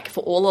it's like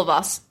for all of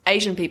us,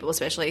 Asian people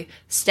especially,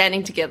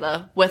 standing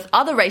together with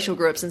other racial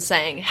groups and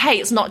saying, hey,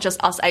 it's not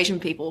just us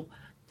Asian people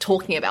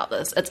talking about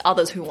this. It's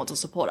others who want to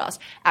support us.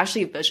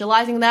 Actually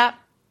visualizing that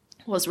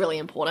was really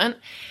important.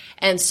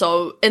 And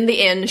so in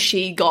the end,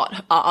 she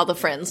got other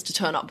friends to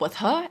turn up with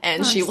her,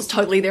 and she was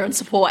totally there in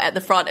support at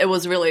the front. It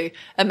was really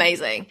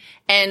amazing.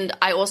 And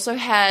I also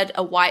had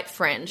a white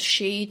friend.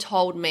 She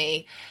told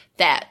me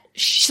that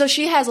so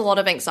she has a lot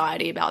of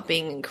anxiety about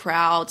being in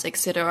crowds,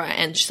 etc.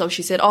 And so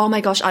she said, oh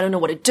my gosh, I don't know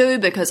what to do,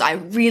 because I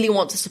really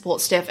want to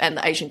support Steph and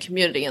the Asian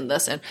community in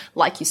this. And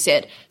like you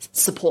said,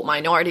 support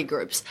minority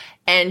groups.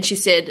 And she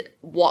said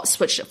what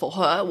switched it for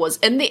her was,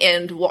 in the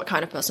end, what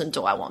kind of person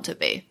do I want to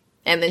be?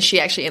 And then she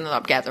actually ended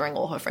up gathering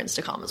all her friends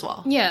to come as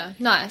well. Yeah,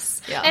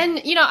 nice. Yeah.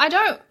 And, you know, I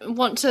don't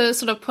want to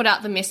sort of put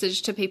out the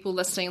message to people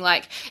listening,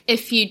 like,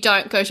 if you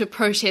don't go to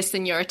protest,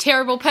 then you're a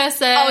terrible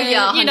person. Oh,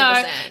 yeah,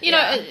 100%. You know,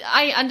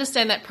 I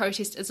understand that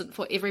protest isn't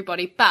for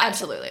everybody, but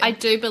absolutely, I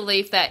do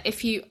believe that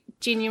if you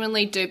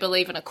genuinely do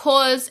believe in a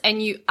cause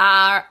and you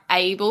are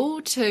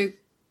able to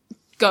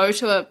go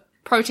to a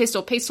protest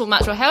or peaceful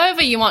march or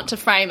however you want to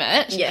frame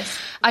it, yes,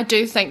 I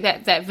do think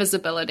that that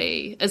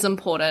visibility is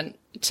important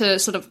to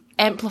sort of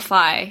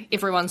amplify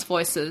everyone's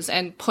voices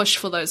and push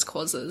for those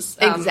causes.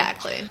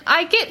 Exactly.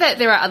 I get that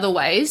there are other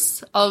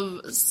ways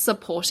of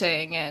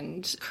supporting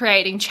and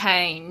creating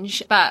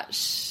change,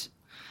 but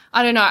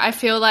I don't know, I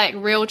feel like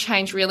real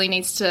change really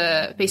needs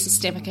to be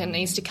systemic and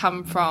needs to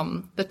come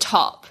from the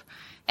top.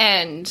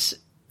 And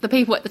the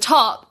people at the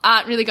top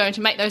aren't really going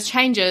to make those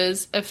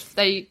changes if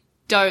they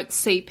don't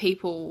see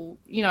people,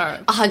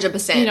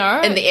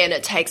 100%. In the end,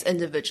 it takes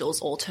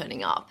individuals all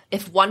turning up.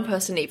 If one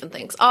person even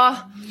thinks,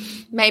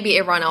 maybe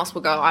everyone else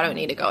will go, I don't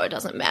need to go, it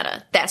doesn't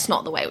matter. That's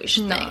not the way we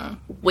should think.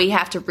 We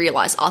have to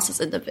realize us as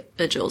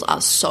individuals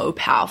are so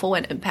powerful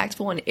and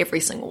impactful, and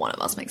every single one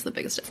of us makes the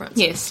biggest difference.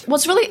 Yes.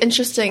 What's really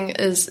interesting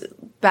is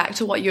back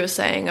to what you were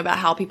saying about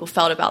how people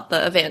felt about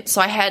the event.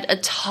 So I had a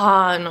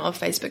ton of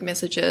Facebook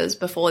messages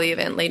before the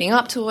event leading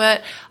up to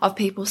it of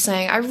people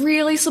saying, I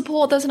really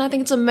support this and I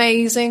think it's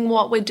amazing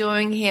what we're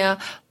doing here,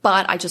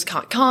 but I just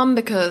can't come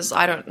because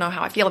I don't know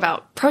how I feel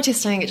about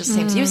protesting. It just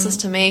seems useless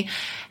to me.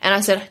 And I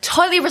said,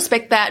 totally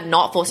respect that,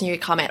 not forcing you to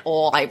come at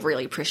all. I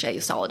really appreciate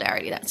your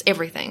solidarity. That's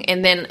everything.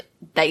 And then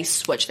they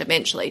switched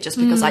eventually just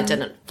because I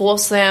didn't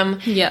force them.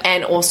 Yeah.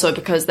 And also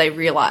because they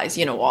realized,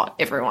 you know what,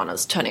 everyone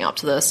is turning up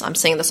to this. I'm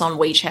seeing this on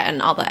WeChat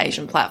and other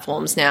Asian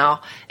platforms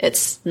now.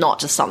 It's not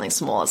just something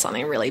small, it's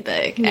something really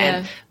big. Yeah.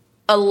 And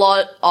a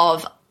lot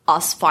of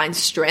us find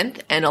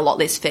strength and a lot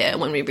less fear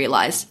when we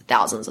realize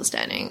thousands are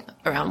standing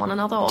around one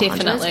another. Or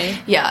definitely.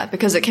 Hundreds. Yeah,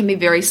 because it can be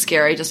very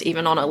scary just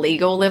even on a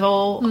legal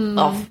level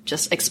of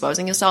just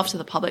exposing yourself to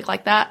the public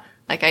like that.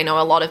 Like, I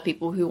know a lot of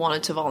people who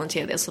wanted to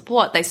volunteer their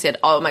support. They said,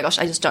 oh my gosh,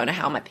 I just don't know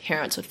how my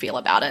parents would feel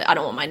about it. I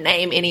don't want my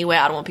name anywhere.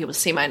 I don't want people to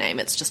see my name.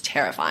 It's just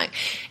terrifying.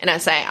 And I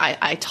say,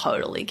 I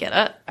totally get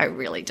it. I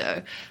really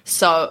do.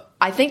 So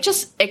I think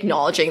just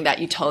acknowledging that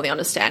you totally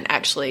understand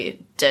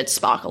actually did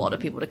spark a lot of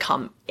people to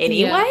come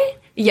anyway.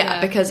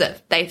 Yeah, because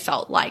they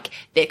felt like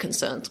their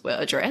concerns were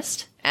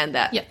addressed. and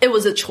that it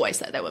was a choice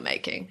that they were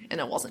making, and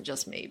it wasn't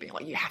just me being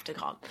like, you have to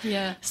come.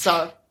 Yeah.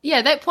 So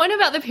yeah, that point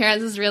about the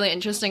parents is really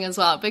interesting as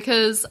well,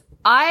 because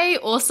I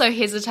also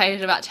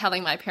hesitated about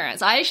telling my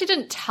parents. I actually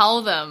didn't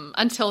tell them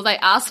until they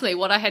asked me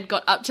what I had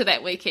got up to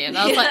that weekend.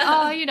 I was like,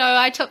 oh, you know,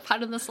 I took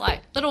part in this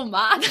like little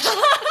march.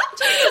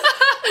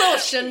 little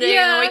shindig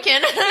on the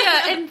weekend.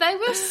 Yeah, and they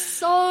were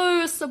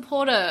so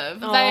supportive.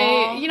 Aww.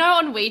 They, you know,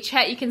 on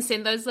WeChat you can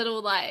send those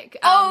little like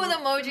the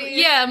emojis.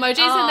 Yeah, emojis,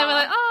 and they were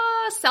like,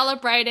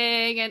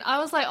 celebrating, and I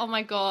was like, oh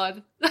my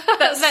god.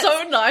 That's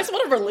so nice.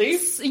 What a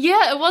relief.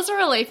 Yeah, it was a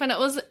relief, and it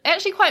was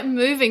actually quite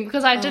moving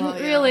because I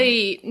didn't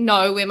really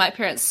know where my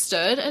parents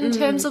stood in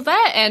terms of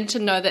that, and to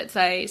know that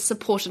they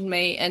supported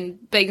me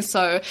and being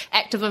so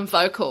active and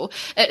vocal,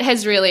 it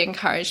has really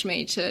encouraged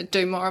me to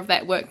do more of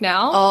that work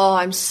now. Oh,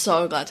 I'm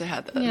so glad to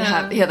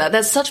hear that.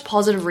 That's such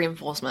positive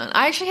reinforcement.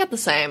 I actually had the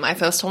same. I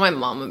first told my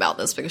mum about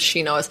this because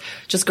she knows,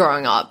 just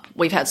growing up,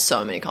 we've had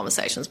so many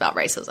conversations about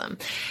racism,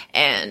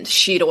 and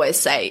she'd always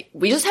say,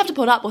 we just have to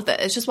put up with it.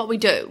 It's just what we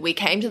do. We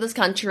came to this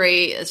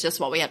country, it's just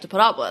what we have to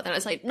put up with. And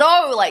it's like,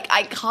 no, like,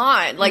 I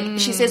can't. Like,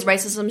 she says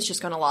racism is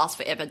just going to last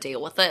forever,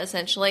 deal with it,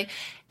 essentially.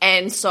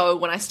 And so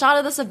when I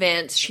started this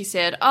event, she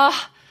said,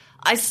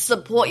 I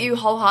support you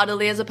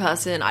wholeheartedly as a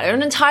person. I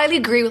don't entirely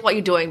agree with what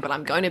you're doing, but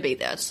I'm going to be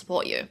there to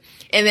support you.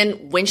 And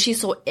then when she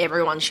saw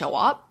everyone show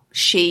up,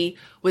 she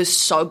was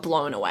so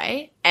blown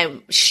away,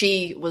 and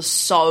she was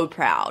so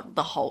proud.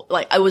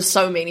 It was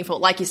so meaningful.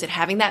 Like you said,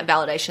 having that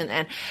validation,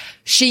 and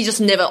she just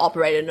never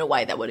operated in a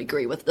way that would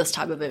agree with this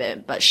type of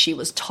event, but she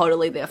was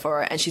totally there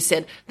for it. And she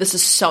said, this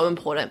is so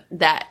important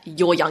that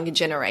your younger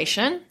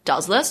generation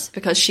does this,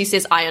 because she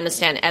says, I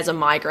understand as a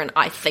migrant,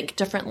 I think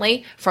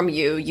differently from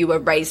you. You were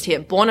raised here,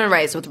 born and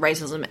raised with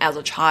racism as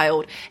a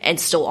child and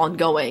still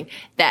ongoing,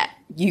 that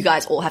you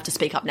guys all have to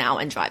speak up now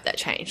and drive that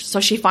change. So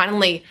she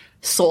finally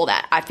saw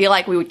that. I feel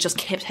like we just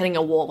kept hitting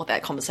a wall with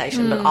that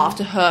conversation, but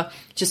after her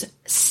just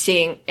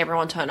seeing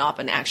everyone turn up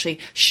and actually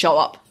show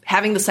up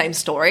having the same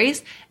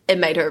stories, it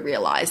made her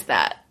realize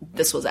that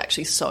this was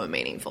actually so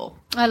meaningful.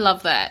 I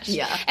love that.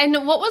 Yeah. And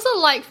what was it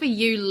like for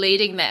you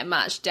leading that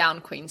march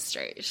down Queen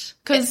Street?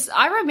 Because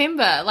I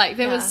remember, like,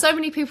 there were so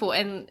many people,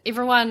 and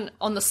everyone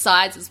on the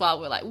sides as well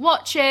were, like,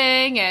 watching,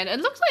 and it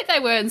looked like they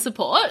were in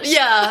support.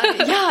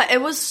 Yeah,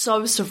 it was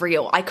so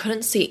surreal. I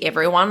couldn't see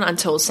everyone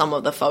until some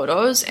of the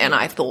photos, and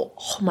I thought,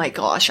 oh my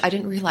gosh, I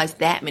didn't realize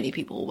that many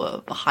people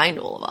were behind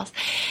all of us.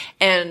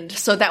 And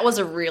so that was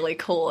a really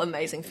cool,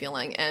 amazing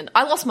feeling. And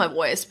I lost my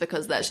voice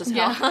because that's just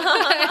how...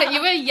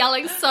 You were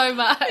yelling so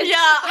much. Yeah,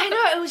 I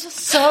know. It was just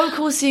so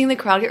cool seeing the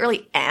crowd get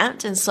really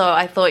amped. And so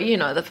I thought, you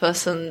know, the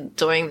person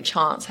doing the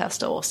chants has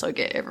to also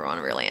get everyone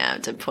really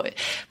amped and put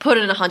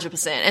in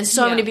 100%. And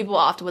so many people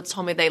afterwards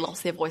told me they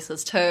lost their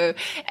voices too.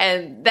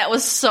 And that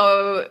was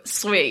so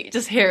sweet,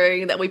 just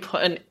hearing that we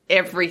put in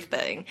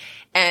everything.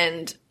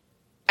 And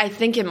I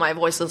think in my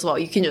voice as well,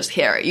 you can just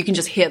hear it. You can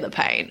just hear the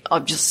pain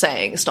of just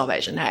saying stop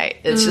Asian hate.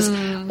 It's just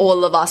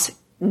all of us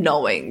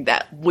knowing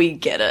that we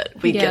get it.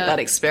 We get that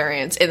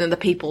experience. And then the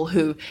people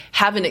who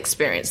haven't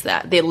experienced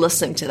that, they're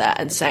listening to that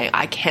and saying,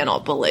 I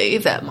cannot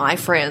believe that my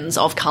friends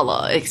of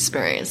color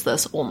experience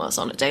this almost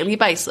on a daily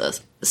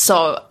basis.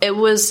 So it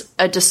was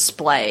a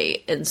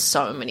display in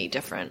so many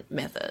different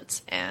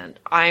methods. And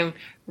I'm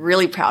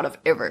really proud of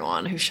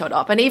everyone who showed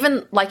up. And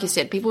even, like you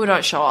said, people who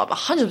don't show up,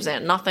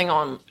 100%, nothing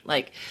on,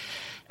 like,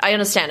 I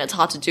understand it's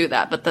hard to do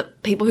that, but the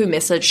people who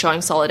message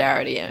showing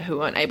solidarity and who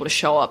weren't able to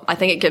show up, I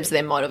think it gives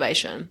them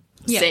motivation.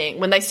 Seeing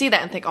when they see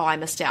that and think, oh, I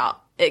missed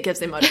out, it gives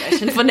them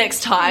motivation for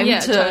next time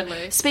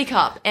to speak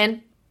up.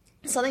 And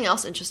something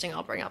else interesting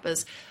I'll bring up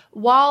is,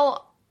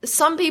 while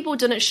some people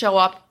didn't show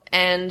up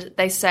and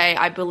they say,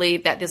 I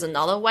believe that there's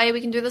another way we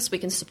can do this, we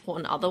can support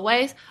in other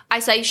ways,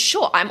 I say,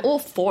 sure, I'm all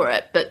for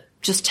it, but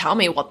just tell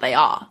me what they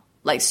are.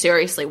 Like,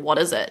 seriously, what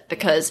is it?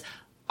 Because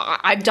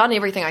I've done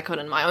everything I could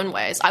in my own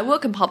ways. I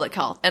work in public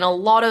health, and a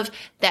lot of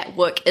that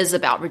work is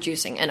about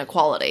reducing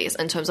inequalities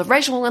in terms of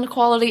racial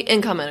inequality,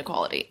 income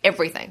inequality,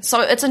 everything.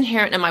 So it's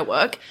inherent in my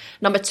work.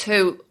 Number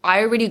two, I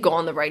already go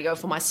on the radio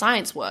for my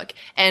science work,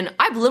 and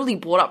I've literally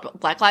brought up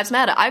Black Lives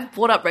Matter. I've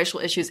brought up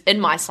racial issues in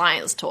my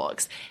science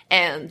talks,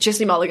 and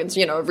Jessie Mulligan's,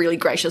 you know, really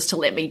gracious to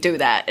let me do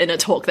that in a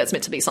talk that's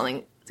meant to be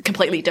something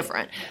completely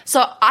different.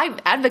 So I've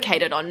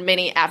advocated on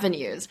many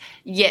avenues,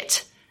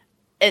 yet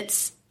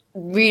it's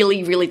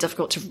really, really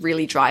difficult to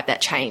really drive that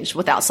change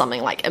without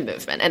something like a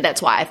movement. And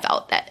that's why I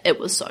felt that it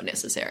was so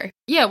necessary.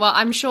 Yeah, well,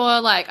 I'm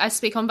sure, like, I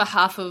speak on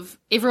behalf of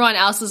everyone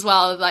else as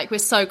well. Like, we're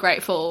so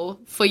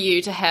grateful for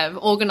you to have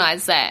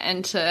organized that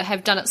and to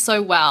have done it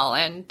so well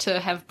and to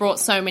have brought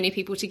so many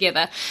people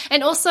together.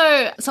 And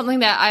also something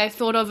that I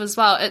thought of as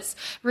well, it's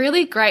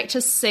really great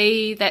to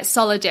see that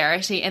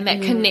solidarity and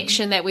that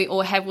connection that we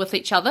all have with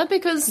each other,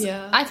 because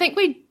I think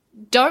we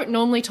don't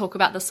normally talk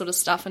about this sort of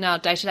stuff in our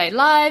day-to-day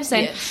lives,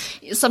 and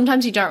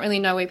sometimes you don't really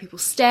know where people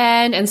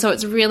stand, and so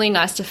it's really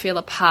nice to feel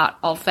a part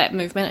of that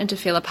movement and to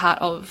feel a part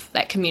of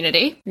that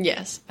community.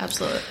 Yes,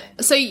 absolutely.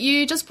 So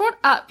you just brought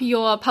up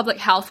your public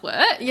health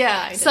work.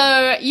 Yeah, I did.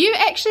 So you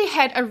actually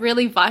had a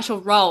really vital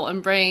role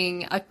in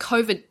bringing a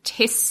COVID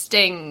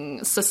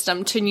testing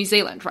system to New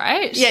Zealand,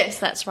 right? Yes,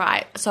 that's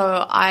right.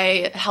 So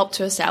I helped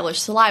to establish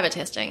saliva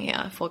testing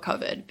here for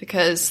COVID,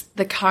 because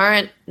the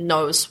current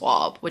nose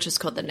swab, which is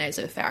called the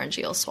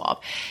nasopharyngeal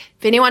swab,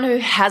 for anyone who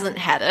hasn't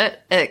had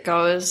it, it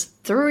goes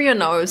through your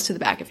nose to the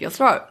back of your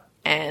throat,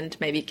 and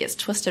maybe it gets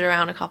twisted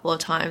around a couple of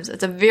times.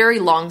 It's a very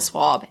long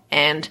swab,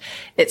 and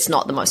it's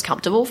not the most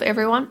comfortable for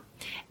everyone,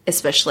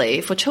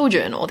 especially for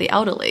children or the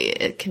elderly.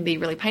 It can be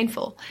really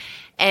painful.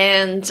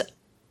 And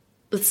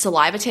with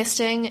saliva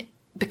testing,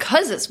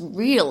 because it's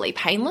really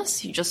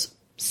painless, you just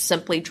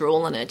simply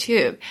drool in a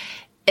tube,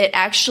 it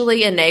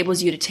actually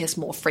enables you to test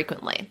more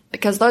frequently,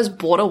 because those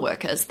border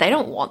workers, they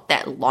don't want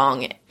that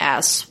long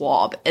ass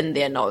swab in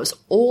their nose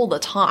all the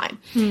time.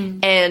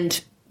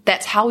 And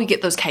that's how we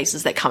get those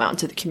cases that come out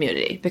into the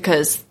community,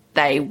 because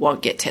they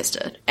won't get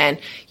tested. And,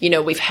 you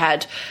know, we've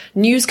had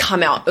news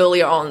come out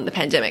earlier on in the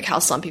pandemic how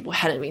some people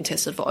hadn't been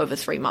tested for over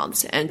 3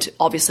 months. And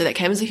obviously that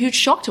came as a huge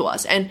shock to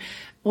us. And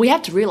we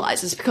have to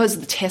realize it's because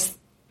the test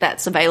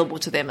that's available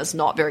to them is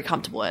not very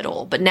comfortable at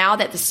all. But now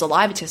that the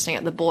saliva testing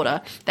at the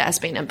border that has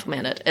been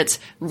implemented, it's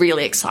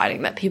really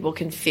exciting that people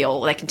can feel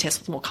they can test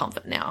with more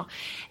comfort now.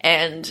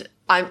 And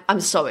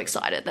I'm so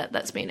excited that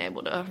that's been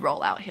able to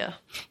roll out here.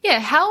 Yeah,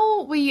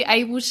 how were you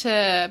able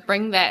to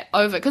bring that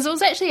over? Because it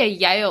was actually a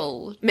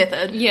Yale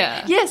method.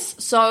 Yeah.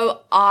 Yes.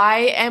 So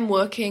I am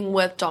working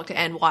with Dr.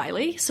 Anne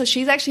Wiley. So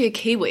she's actually a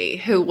Kiwi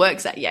who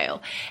works at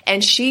Yale,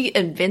 and she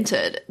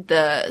invented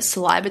the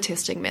saliva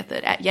testing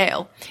method at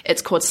Yale.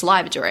 It's called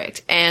Saliva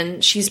Direct,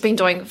 and she's been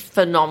doing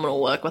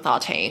phenomenal work with our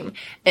team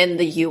in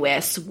the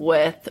US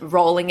with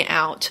rolling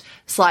out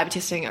saliva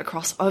testing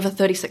across over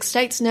 36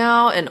 states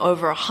now and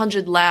over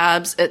 100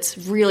 labs. It's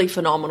really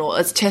phenomenal.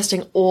 It's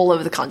testing all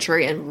over the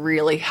country and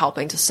really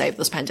helping to save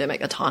this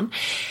pandemic a ton.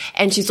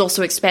 And she's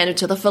also expanded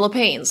to the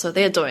Philippines, so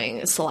they're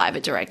doing Saliva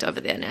Direct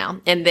over there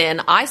now. And then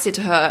I said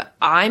to her,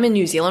 I'm in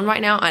New Zealand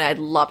right now, and I'd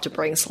love to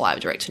bring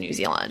Saliva Direct to New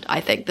Zealand. I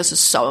think this is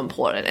so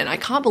important, and I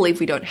can't believe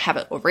we don't have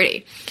it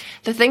already.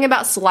 The thing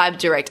about Saliva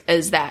Direct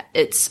is that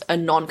it's a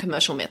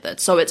non-commercial method,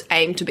 so it's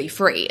aimed to be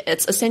free.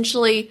 It's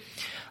essentially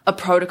a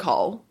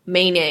protocol,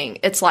 meaning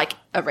it's like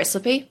a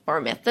recipe or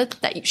a method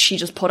that she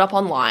just put up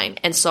online.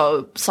 And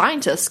so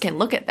scientists can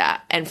look at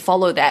that and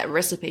follow that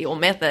recipe or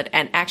method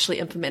and actually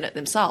implement it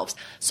themselves.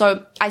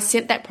 So I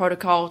sent that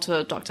protocol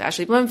to Dr.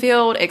 Ashley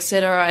Bloomfield,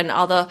 etc., and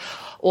other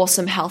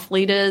awesome health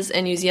leaders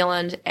in New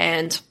Zealand.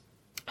 And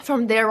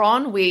from there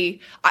on,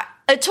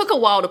 it took a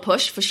while to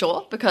push, for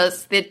sure,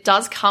 because it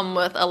does come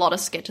with a lot of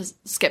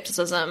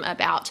skepticism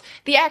about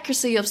the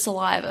accuracy of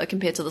saliva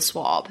compared to the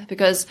swab,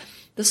 because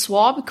the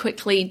swab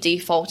quickly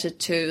defaulted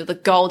to the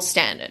gold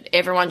standard.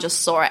 Everyone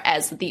just saw it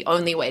as the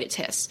only way to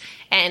test.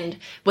 And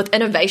with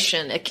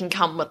innovation, it can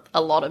come with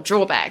a lot of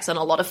drawbacks and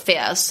a lot of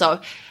fear.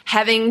 So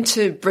having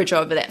to bridge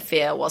over that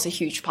fear was a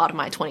huge part of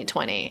my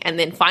 2020. And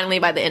then finally,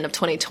 by the end of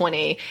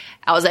 2020,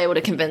 I was able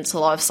to convince a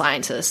lot of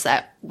scientists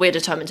that we're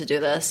determined to do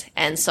this.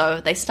 And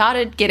so they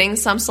started getting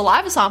some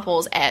saliva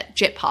samples at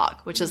Jet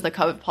Park, which is the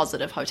COVID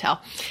positive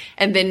hotel.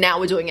 And then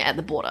now we're doing it at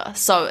the border.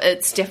 So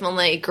it's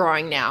definitely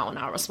growing now in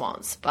our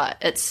response. But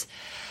it's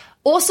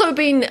also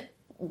been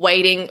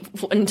waiting,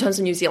 in terms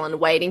of New Zealand,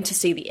 waiting to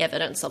see the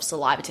evidence of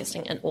saliva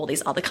testing in all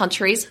these other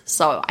countries.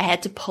 So I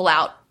had to pull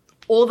out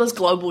all this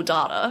global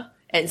data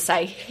and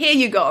say, here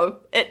you go.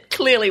 It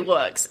clearly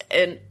works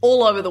in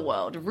all over the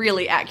world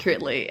really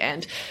accurately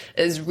and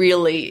is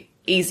really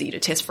easy to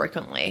test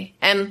frequently.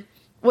 And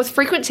with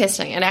frequent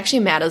testing, it actually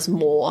matters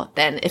more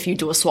than if you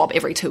do a swab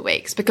every 2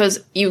 weeks, because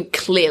you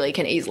clearly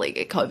can easily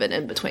get COVID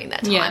in between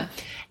that time. Yeah.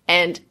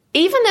 And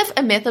even if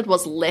a method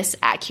was less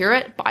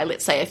accurate by,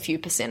 let's say, a few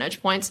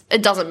percentage points,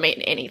 it doesn't mean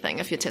anything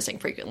if you're testing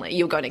frequently.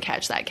 You're going to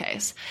catch that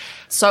case.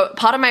 So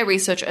part of my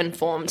research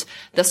informed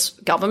this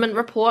government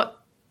report,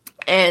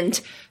 and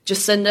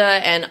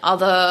Jacinda and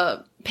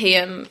other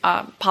PM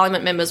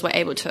parliament members were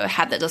able to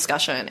have that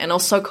discussion. And it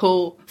was so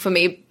cool for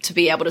me to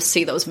be able to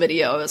see those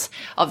videos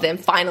of them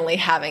finally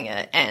having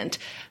it and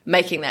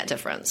making that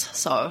difference.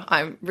 So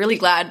I'm really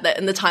glad that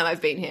in the time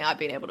I've been here, I've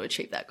been able to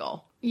achieve that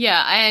goal.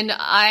 Yeah, and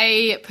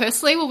I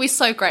personally will be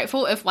so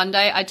grateful if one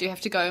day I do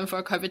have to go in for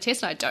a COVID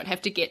test and I don't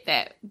have to get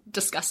that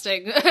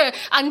disgusting,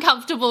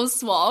 uncomfortable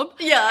swab.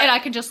 Yeah. And I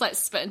can just like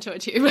spit into a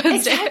tube.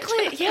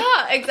 Exactly.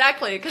 Yeah,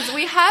 exactly. Because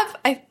we have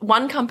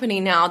one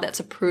company now that's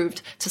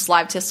approved to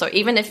saliva test. So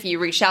even if you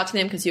reach out to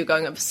them because you're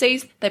going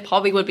overseas, they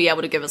probably would be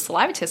able to give a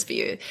saliva test for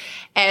you.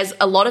 As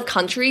a lot of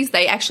countries,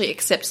 they actually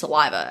accept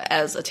saliva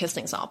as a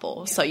testing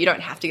sample. So you don't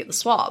have to get the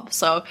swab.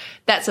 So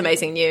that's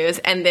amazing news.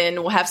 And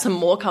then we'll have some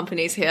more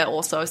companies here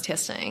also as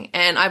testing.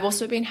 And I've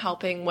also been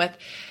helping with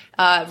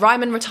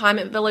Ryman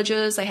retirement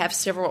villages. They have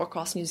several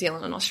across New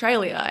Zealand and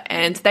Australia.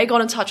 And they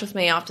got in touch with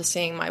me after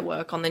seeing my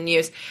work on the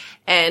news.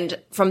 And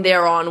from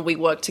there on, we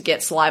worked to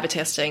get saliva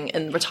testing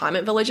in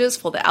retirement villages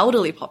for the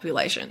elderly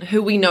population,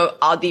 who we know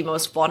are the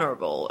most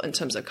vulnerable in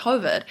terms of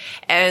COVID.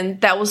 And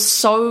that was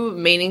so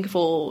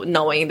meaningful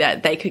knowing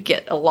that they could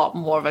get a lot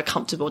more of a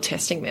comfortable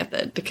testing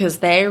method because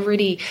they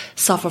already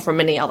suffer from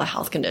many other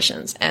health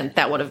conditions. And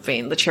that would have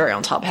been the cherry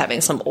on top,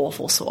 having some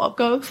awful swab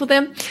go for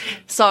them.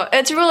 So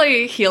it's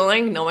really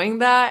healing knowing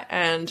that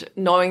and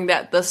knowing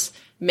that this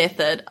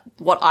method,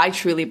 what I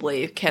truly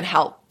believe can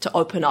help to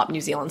open up New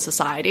Zealand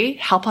society,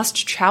 help us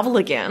to travel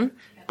again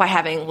by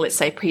having, let's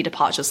say,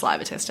 pre-departure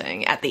saliva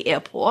testing at the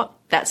airport.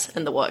 That's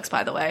in the works,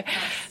 by the way.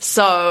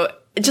 So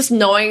just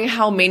knowing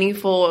how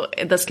meaningful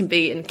this can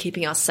be in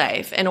keeping us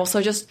safe. And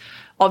also just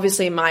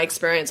obviously my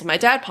experience of my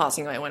dad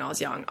passing away when I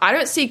was young. I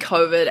don't see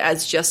COVID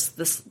as just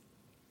this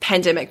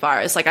pandemic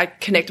virus. Like I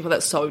connected with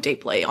it so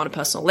deeply on a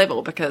personal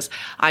level because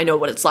I know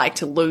what it's like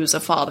to lose a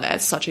father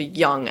at such a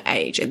young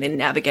age and then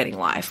navigating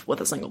life with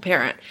a single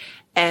parent.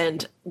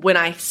 And when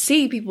I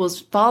see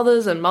people's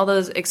fathers and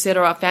mothers,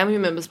 etc., family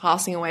members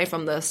passing away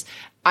from this,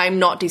 I'm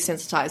not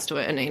desensitized to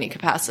it in any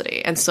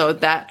capacity. And so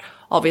that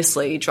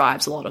obviously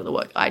drives a lot of the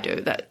work I do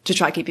that to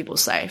try to keep people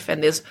safe.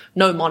 And there's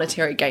no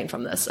monetary gain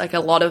from this. Like a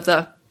lot of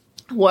the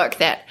work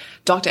that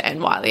Dr. Anne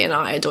Wiley and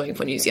I are doing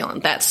for New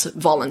Zealand, that's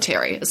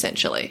voluntary,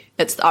 essentially.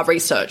 It's our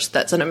research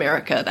that's in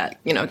America that,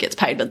 you know, gets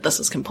paid, but this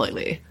is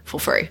completely for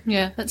free.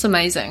 Yeah, that's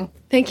amazing.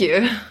 Thank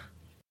you.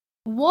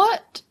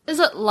 What is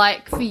it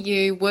like for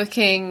you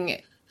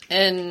working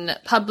in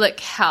public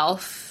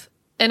health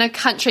in a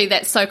country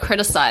that's so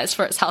criticized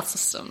for its health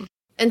system?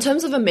 In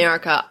terms of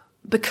America,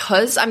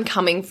 because I'm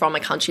coming from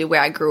a country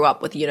where I grew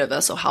up with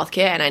universal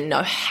healthcare and I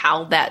know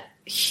how that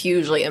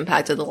hugely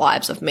impacted the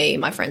lives of me,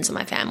 my friends, and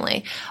my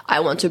family,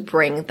 I want to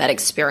bring that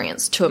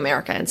experience to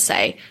America and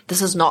say,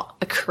 this is not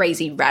a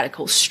crazy,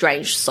 radical,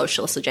 strange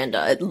socialist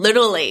agenda.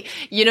 Literally,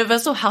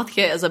 universal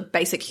healthcare is a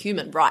basic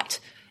human right.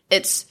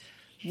 It's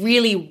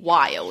really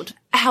wild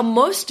how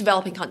most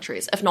developing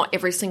countries, if not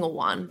every single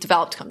one,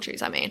 developed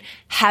countries, I mean,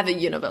 have a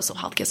universal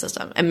healthcare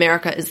system.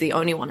 America is the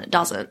only one that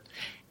doesn't,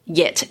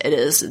 yet it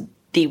is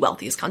the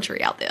wealthiest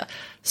country out there.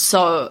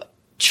 So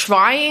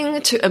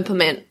trying to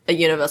implement a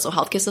universal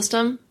healthcare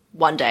system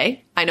one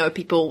day, I know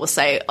people will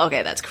say,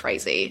 okay, that's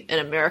crazy. In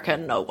America,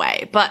 no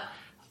way. But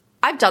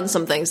I've done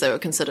some things that were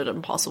considered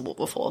impossible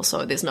before,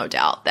 so there's no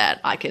doubt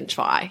that I can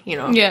try,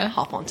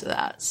 hop onto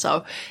that.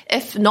 So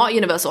if not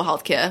universal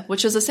healthcare,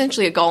 which is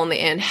essentially a goal in the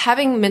end,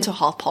 having mental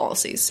health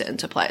policies set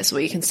into place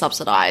where you can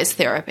subsidize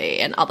therapy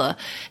and other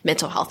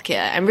mental health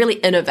care and really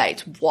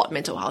innovate what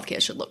mental health care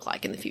should look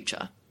like in the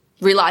future.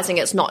 Realizing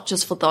it's not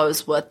just for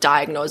those with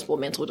diagnosable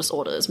mental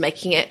disorders,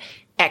 making it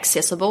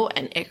accessible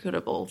and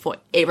equitable for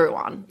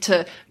everyone,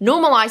 to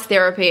normalize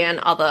therapy and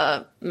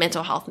other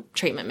mental health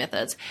treatment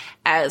methods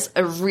as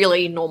a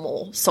really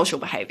normal social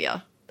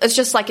behavior. It's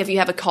just like if you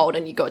have a cold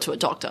and you go to a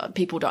doctor,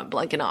 people don't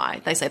blink an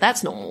eye. They say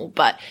that's normal.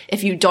 But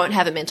if you don't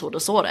have a mental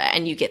disorder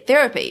and you get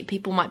therapy,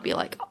 people might be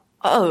like,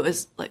 oh,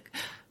 it's like,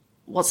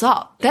 what's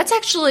up? That's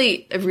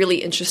actually a really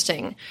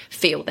interesting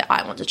field that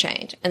I want to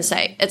change and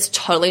say it's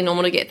totally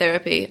normal to get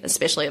therapy,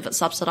 especially if it's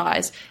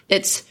subsidized.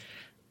 It's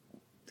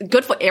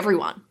good for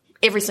everyone.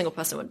 Every single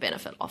person would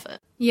benefit off it.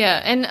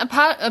 Yeah, and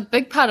a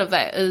big part of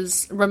that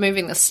is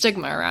removing the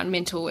stigma around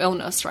mental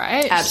illness,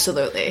 right?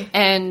 Absolutely.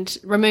 And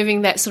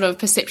removing that sort of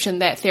perception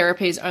that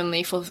therapy is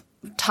only for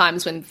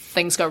times when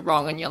things go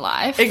wrong in your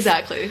life.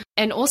 Exactly.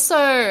 And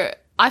also,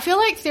 I feel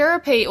like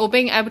therapy or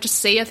being able to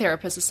see a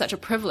therapist is such a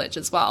privilege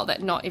as well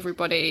that not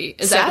everybody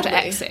is able to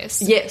access.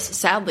 Yes,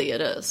 sadly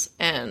it is.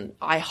 And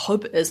I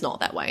hope it is not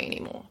that way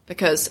anymore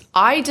because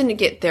I didn't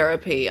get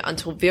therapy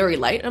until very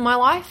late in my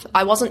life.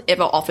 I wasn't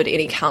ever offered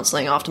any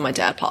counseling after my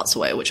dad passed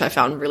away, which I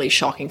found really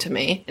shocking to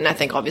me. And I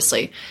think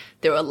obviously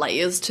there are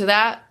layers to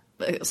that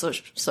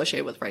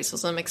associated with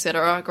racism,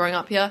 etc., growing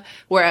up here.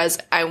 Whereas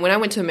when I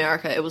went to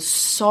America, it was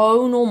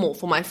so normal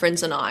for my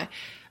friends and I.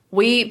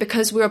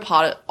 Because we were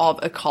part of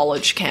a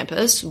college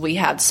campus, we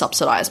had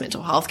subsidized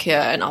mental health care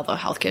and other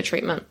healthcare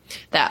treatment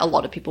that a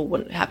lot of people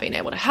wouldn't have been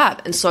able to have.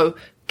 And so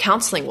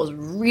counseling was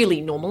really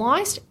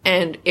normalized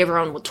and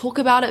everyone would talk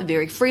about it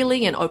very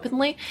freely and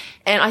openly.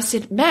 And I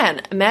said,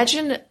 man,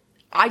 imagine,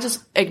 I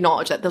just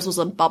acknowledged that this was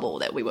a bubble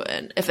that we were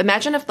in.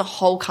 Imagine if the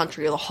whole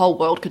country or the whole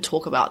world could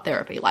talk about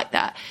therapy like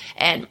that.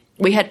 And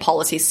we had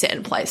policies set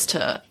in place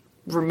to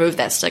remove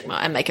that stigma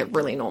and make it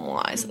really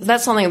normalized.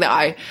 That's something that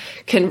I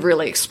can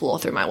really explore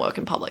through my work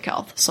in public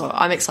health. So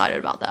I'm excited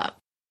about that.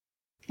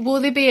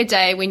 Will there be a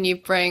day when you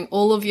bring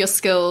all of your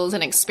skills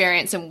and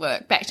experience and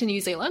work back to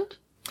New Zealand?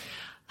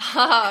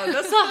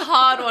 That's a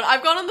hard one.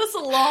 I've gone on this a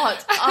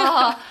lot.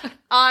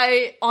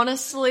 I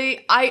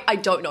honestly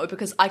don't know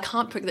because I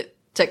can't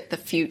predict the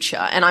future.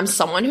 And I'm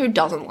someone who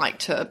doesn't like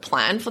to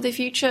plan for the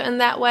future in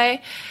that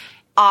way.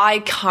 I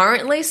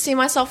currently see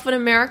myself in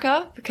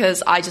America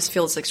because I just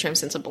feel this extreme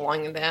sense of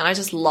belonging there and I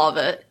just love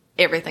it.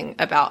 Everything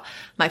about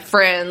my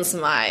friends,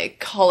 my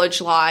college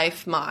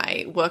life,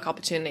 my work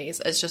opportunities.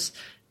 It's just,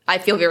 I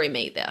feel very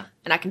me there,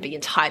 and I can be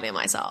entirely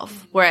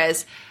myself.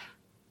 Whereas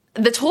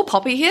the tall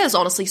poppy here is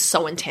honestly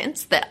so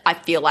intense that I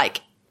feel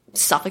like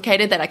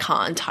suffocated, that I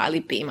can't entirely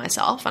be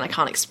myself and I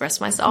can't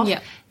express myself,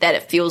 that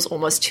it feels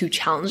almost too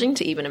challenging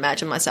to even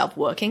imagine myself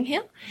working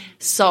here.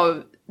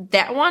 So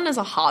that one is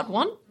a hard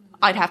one.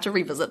 I'd have to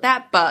revisit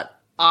that, but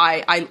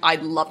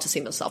I'd love to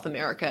see myself in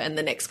America in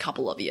the next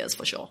couple of years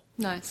for sure.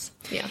 Nice.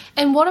 Yeah.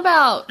 And what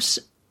about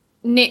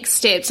next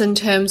steps in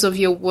terms of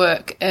your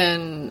work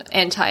in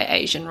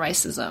anti-Asian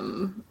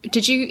racism?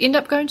 Did you end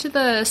up going to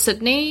the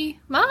Sydney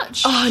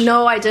March? Oh,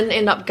 no, I didn't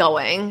end up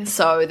going.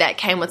 So that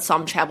came with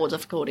some travel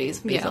difficulties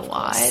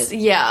visa-wise.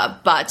 Yeah,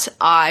 but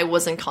I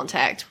was in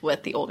contact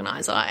with the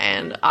organizer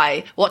and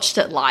I watched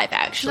it live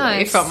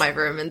actually from my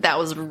room, and that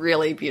was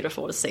really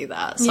beautiful to see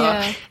that.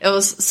 So it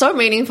was so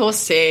meaningful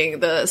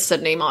seeing the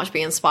Sydney March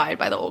be inspired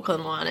by the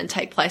Auckland one and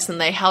take place,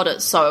 and they held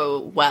it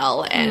so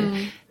well,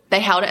 and they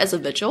held it as a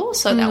vigil,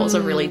 so that was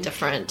a really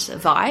different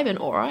vibe and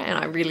aura, and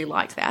I really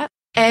liked that.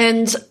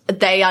 And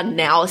they are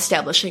now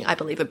establishing, I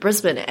believe, a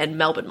Brisbane and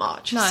Melbourne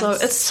March. Nice. So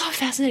it's so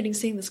fascinating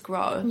seeing this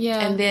grow. Yeah.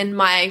 And then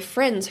my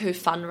friends who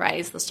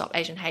fundraise the Stop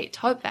Asian Hate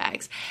tote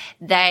bags,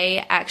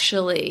 they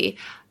actually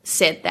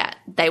said that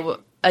they were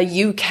a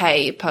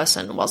UK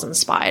person was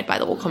inspired by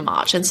the Auckland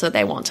March, and so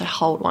they want to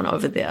hold one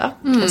over there.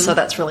 And so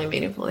that's really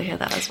meaningful to hear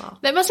that as well.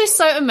 That must be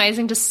so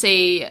amazing to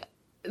see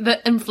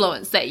the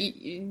influence that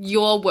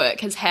your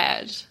work has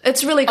had.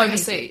 It's really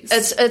overseas.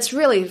 Crazy. It's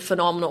really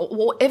phenomenal.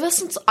 Well, ever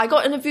since I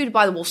got interviewed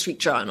by the Wall Street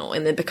Journal,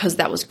 and then because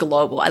that was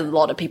global, a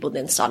lot of people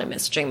then started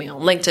messaging me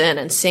on LinkedIn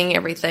and seeing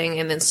everything.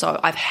 And then so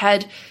I've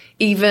had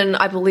even,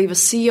 I believe, a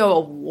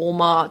CEO of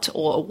Walmart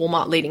or a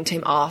Walmart leading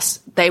team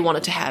asked, they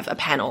wanted to have a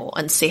panel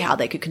and see how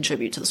they could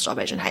contribute to the Stop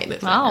Asian Hate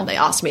movement. Wow. And they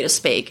asked me to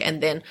speak.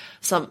 And then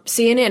some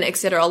CNN,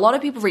 etc. A lot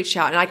of people reached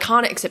out, and I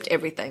can't accept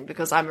everything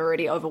because I'm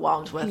already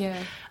overwhelmed with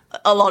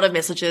a lot of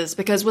messages,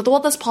 because with all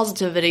this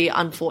positivity,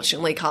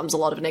 unfortunately, comes a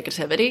lot of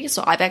negativity.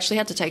 So I've actually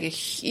had to take a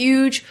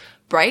huge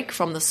break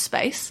from the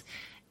space,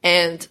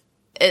 and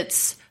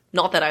it's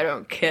not that I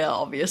don't care,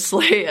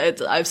 obviously.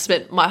 I've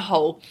spent my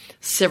whole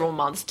several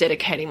months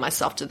dedicating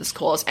myself to this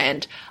cause,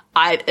 and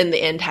I, in the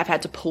end, have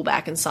had to pull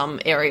back in some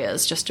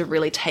areas just to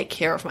really take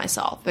care of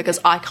myself, because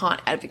I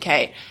can't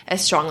advocate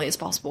as strongly as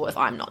possible if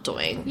I'm not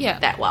doing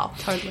that well.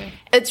 Totally.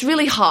 It's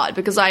really hard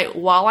because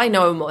while I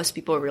know most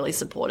people are really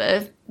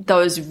supportive,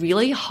 those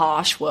really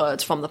harsh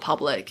words from the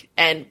public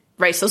and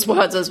racist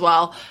words as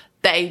well,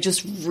 they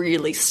just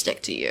really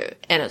stick to you.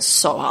 And it's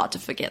so hard to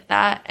forget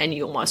that, and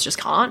you almost just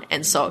can't.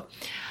 And so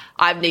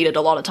I've needed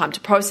a lot of time to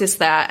process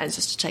that and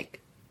just to take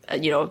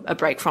a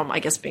break from, I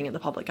guess, being in the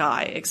public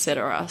eye,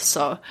 etc.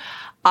 So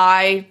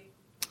I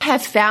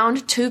have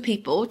found 2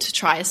 people to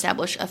try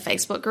establish a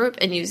Facebook group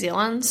in New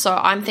Zealand. So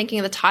I'm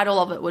thinking the title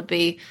of it would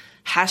be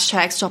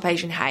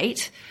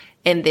 #StopAsianHate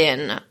and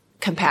then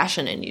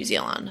Compassion in New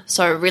Zealand.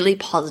 So a really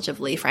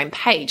positively framed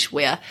page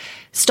where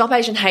Stop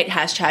Asian Hate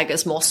hashtag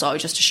is more so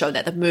just to show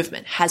that the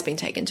movement has been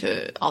taken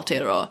to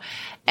Aotearoa.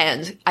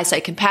 And I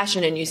say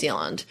compassion in New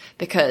Zealand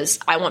because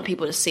I want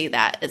people to see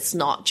that it's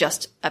not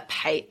just a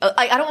page.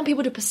 I don't want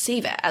people to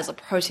perceive it as a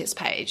protest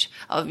page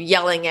of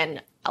yelling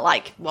and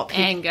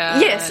anger.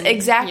 Yes,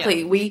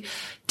 exactly. We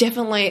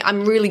definitely,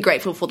 I'm really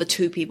grateful for the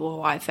 2 people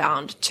who I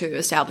found to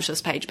establish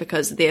this page,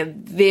 because they're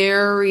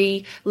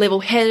very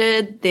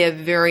level-headed, they're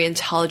very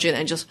intelligent,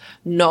 and just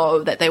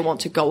know that they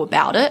want to go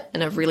about it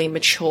in a really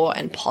mature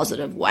and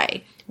positive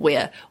way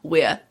where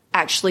we're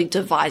actually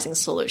devising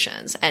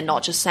solutions and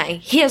not just saying,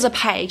 here's a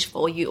page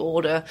for you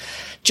all to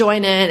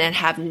join in, and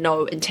have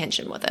no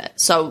intention with it.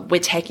 So we're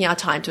taking our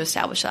time to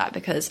establish that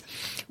because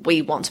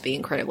we want to be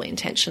incredibly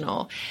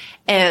intentional.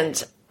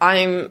 And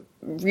I'm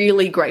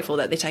really grateful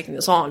that they're taking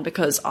this on,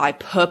 because I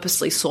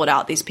purposely sought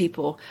out these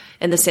people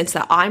in the sense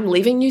that I'm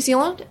leaving New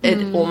Zealand.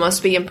 It'd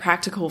almost be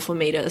impractical for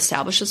me to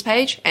establish this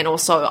page. And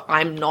also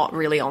I'm not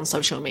really on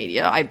social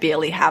media. I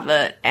barely have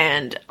it,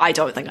 and I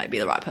don't think I'd be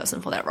the right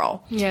person for that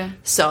role. Yeah.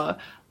 So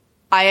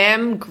I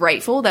am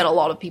grateful that a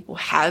lot of people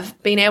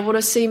have been able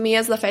to see me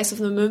as the face of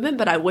the movement,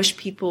 but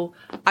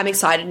I'm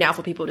excited now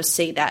for people to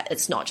see that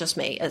it's not just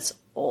me, it's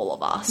all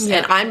of us. Yeah.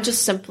 And I'm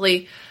just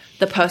simply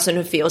the person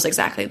who feels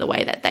exactly the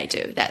way that they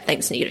do, that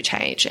things need to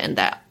change, and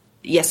that,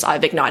 yes,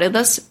 I've ignited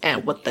this,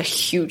 and with the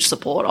huge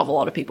support of a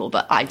lot of people,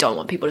 but I don't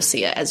want people to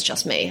see it as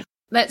just me.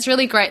 That's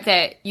really great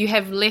that you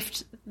have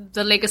left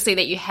the legacy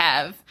that you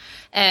have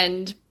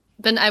and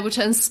been able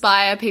to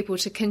inspire people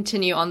to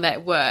continue on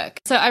that work.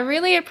 So I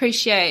really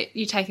appreciate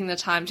you taking the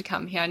time to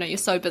come here. I know you're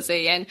so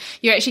busy and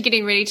you're actually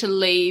getting ready to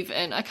leave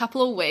in a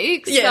couple of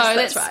weeks. Yes, so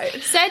that's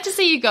right. Sad to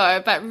see you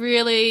go, but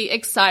really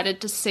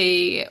excited to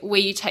see where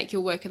you take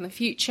your work in the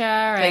future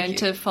and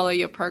to follow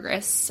your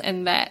progress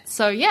in that.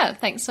 So yeah,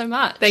 thanks so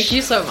much. Thank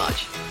you so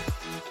much.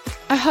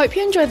 I hope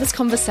you enjoyed this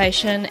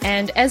conversation,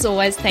 and as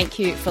always, thank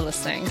you for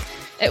listening.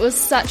 It was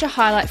such a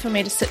highlight for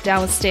me to sit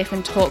down with Steph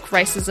and talk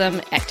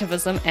racism,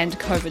 activism, and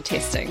COVID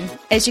testing.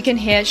 As you can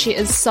hear, she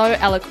is so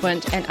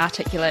eloquent and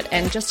articulate,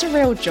 and just a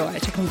real joy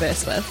to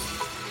converse with.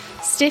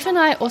 Steph and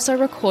I also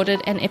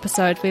recorded an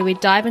episode where we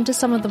dive into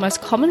some of the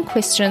most common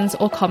questions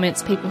or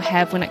comments people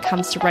have when it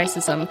comes to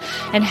racism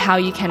and how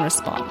you can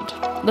respond.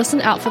 Listen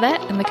out for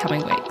that in the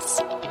coming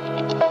weeks.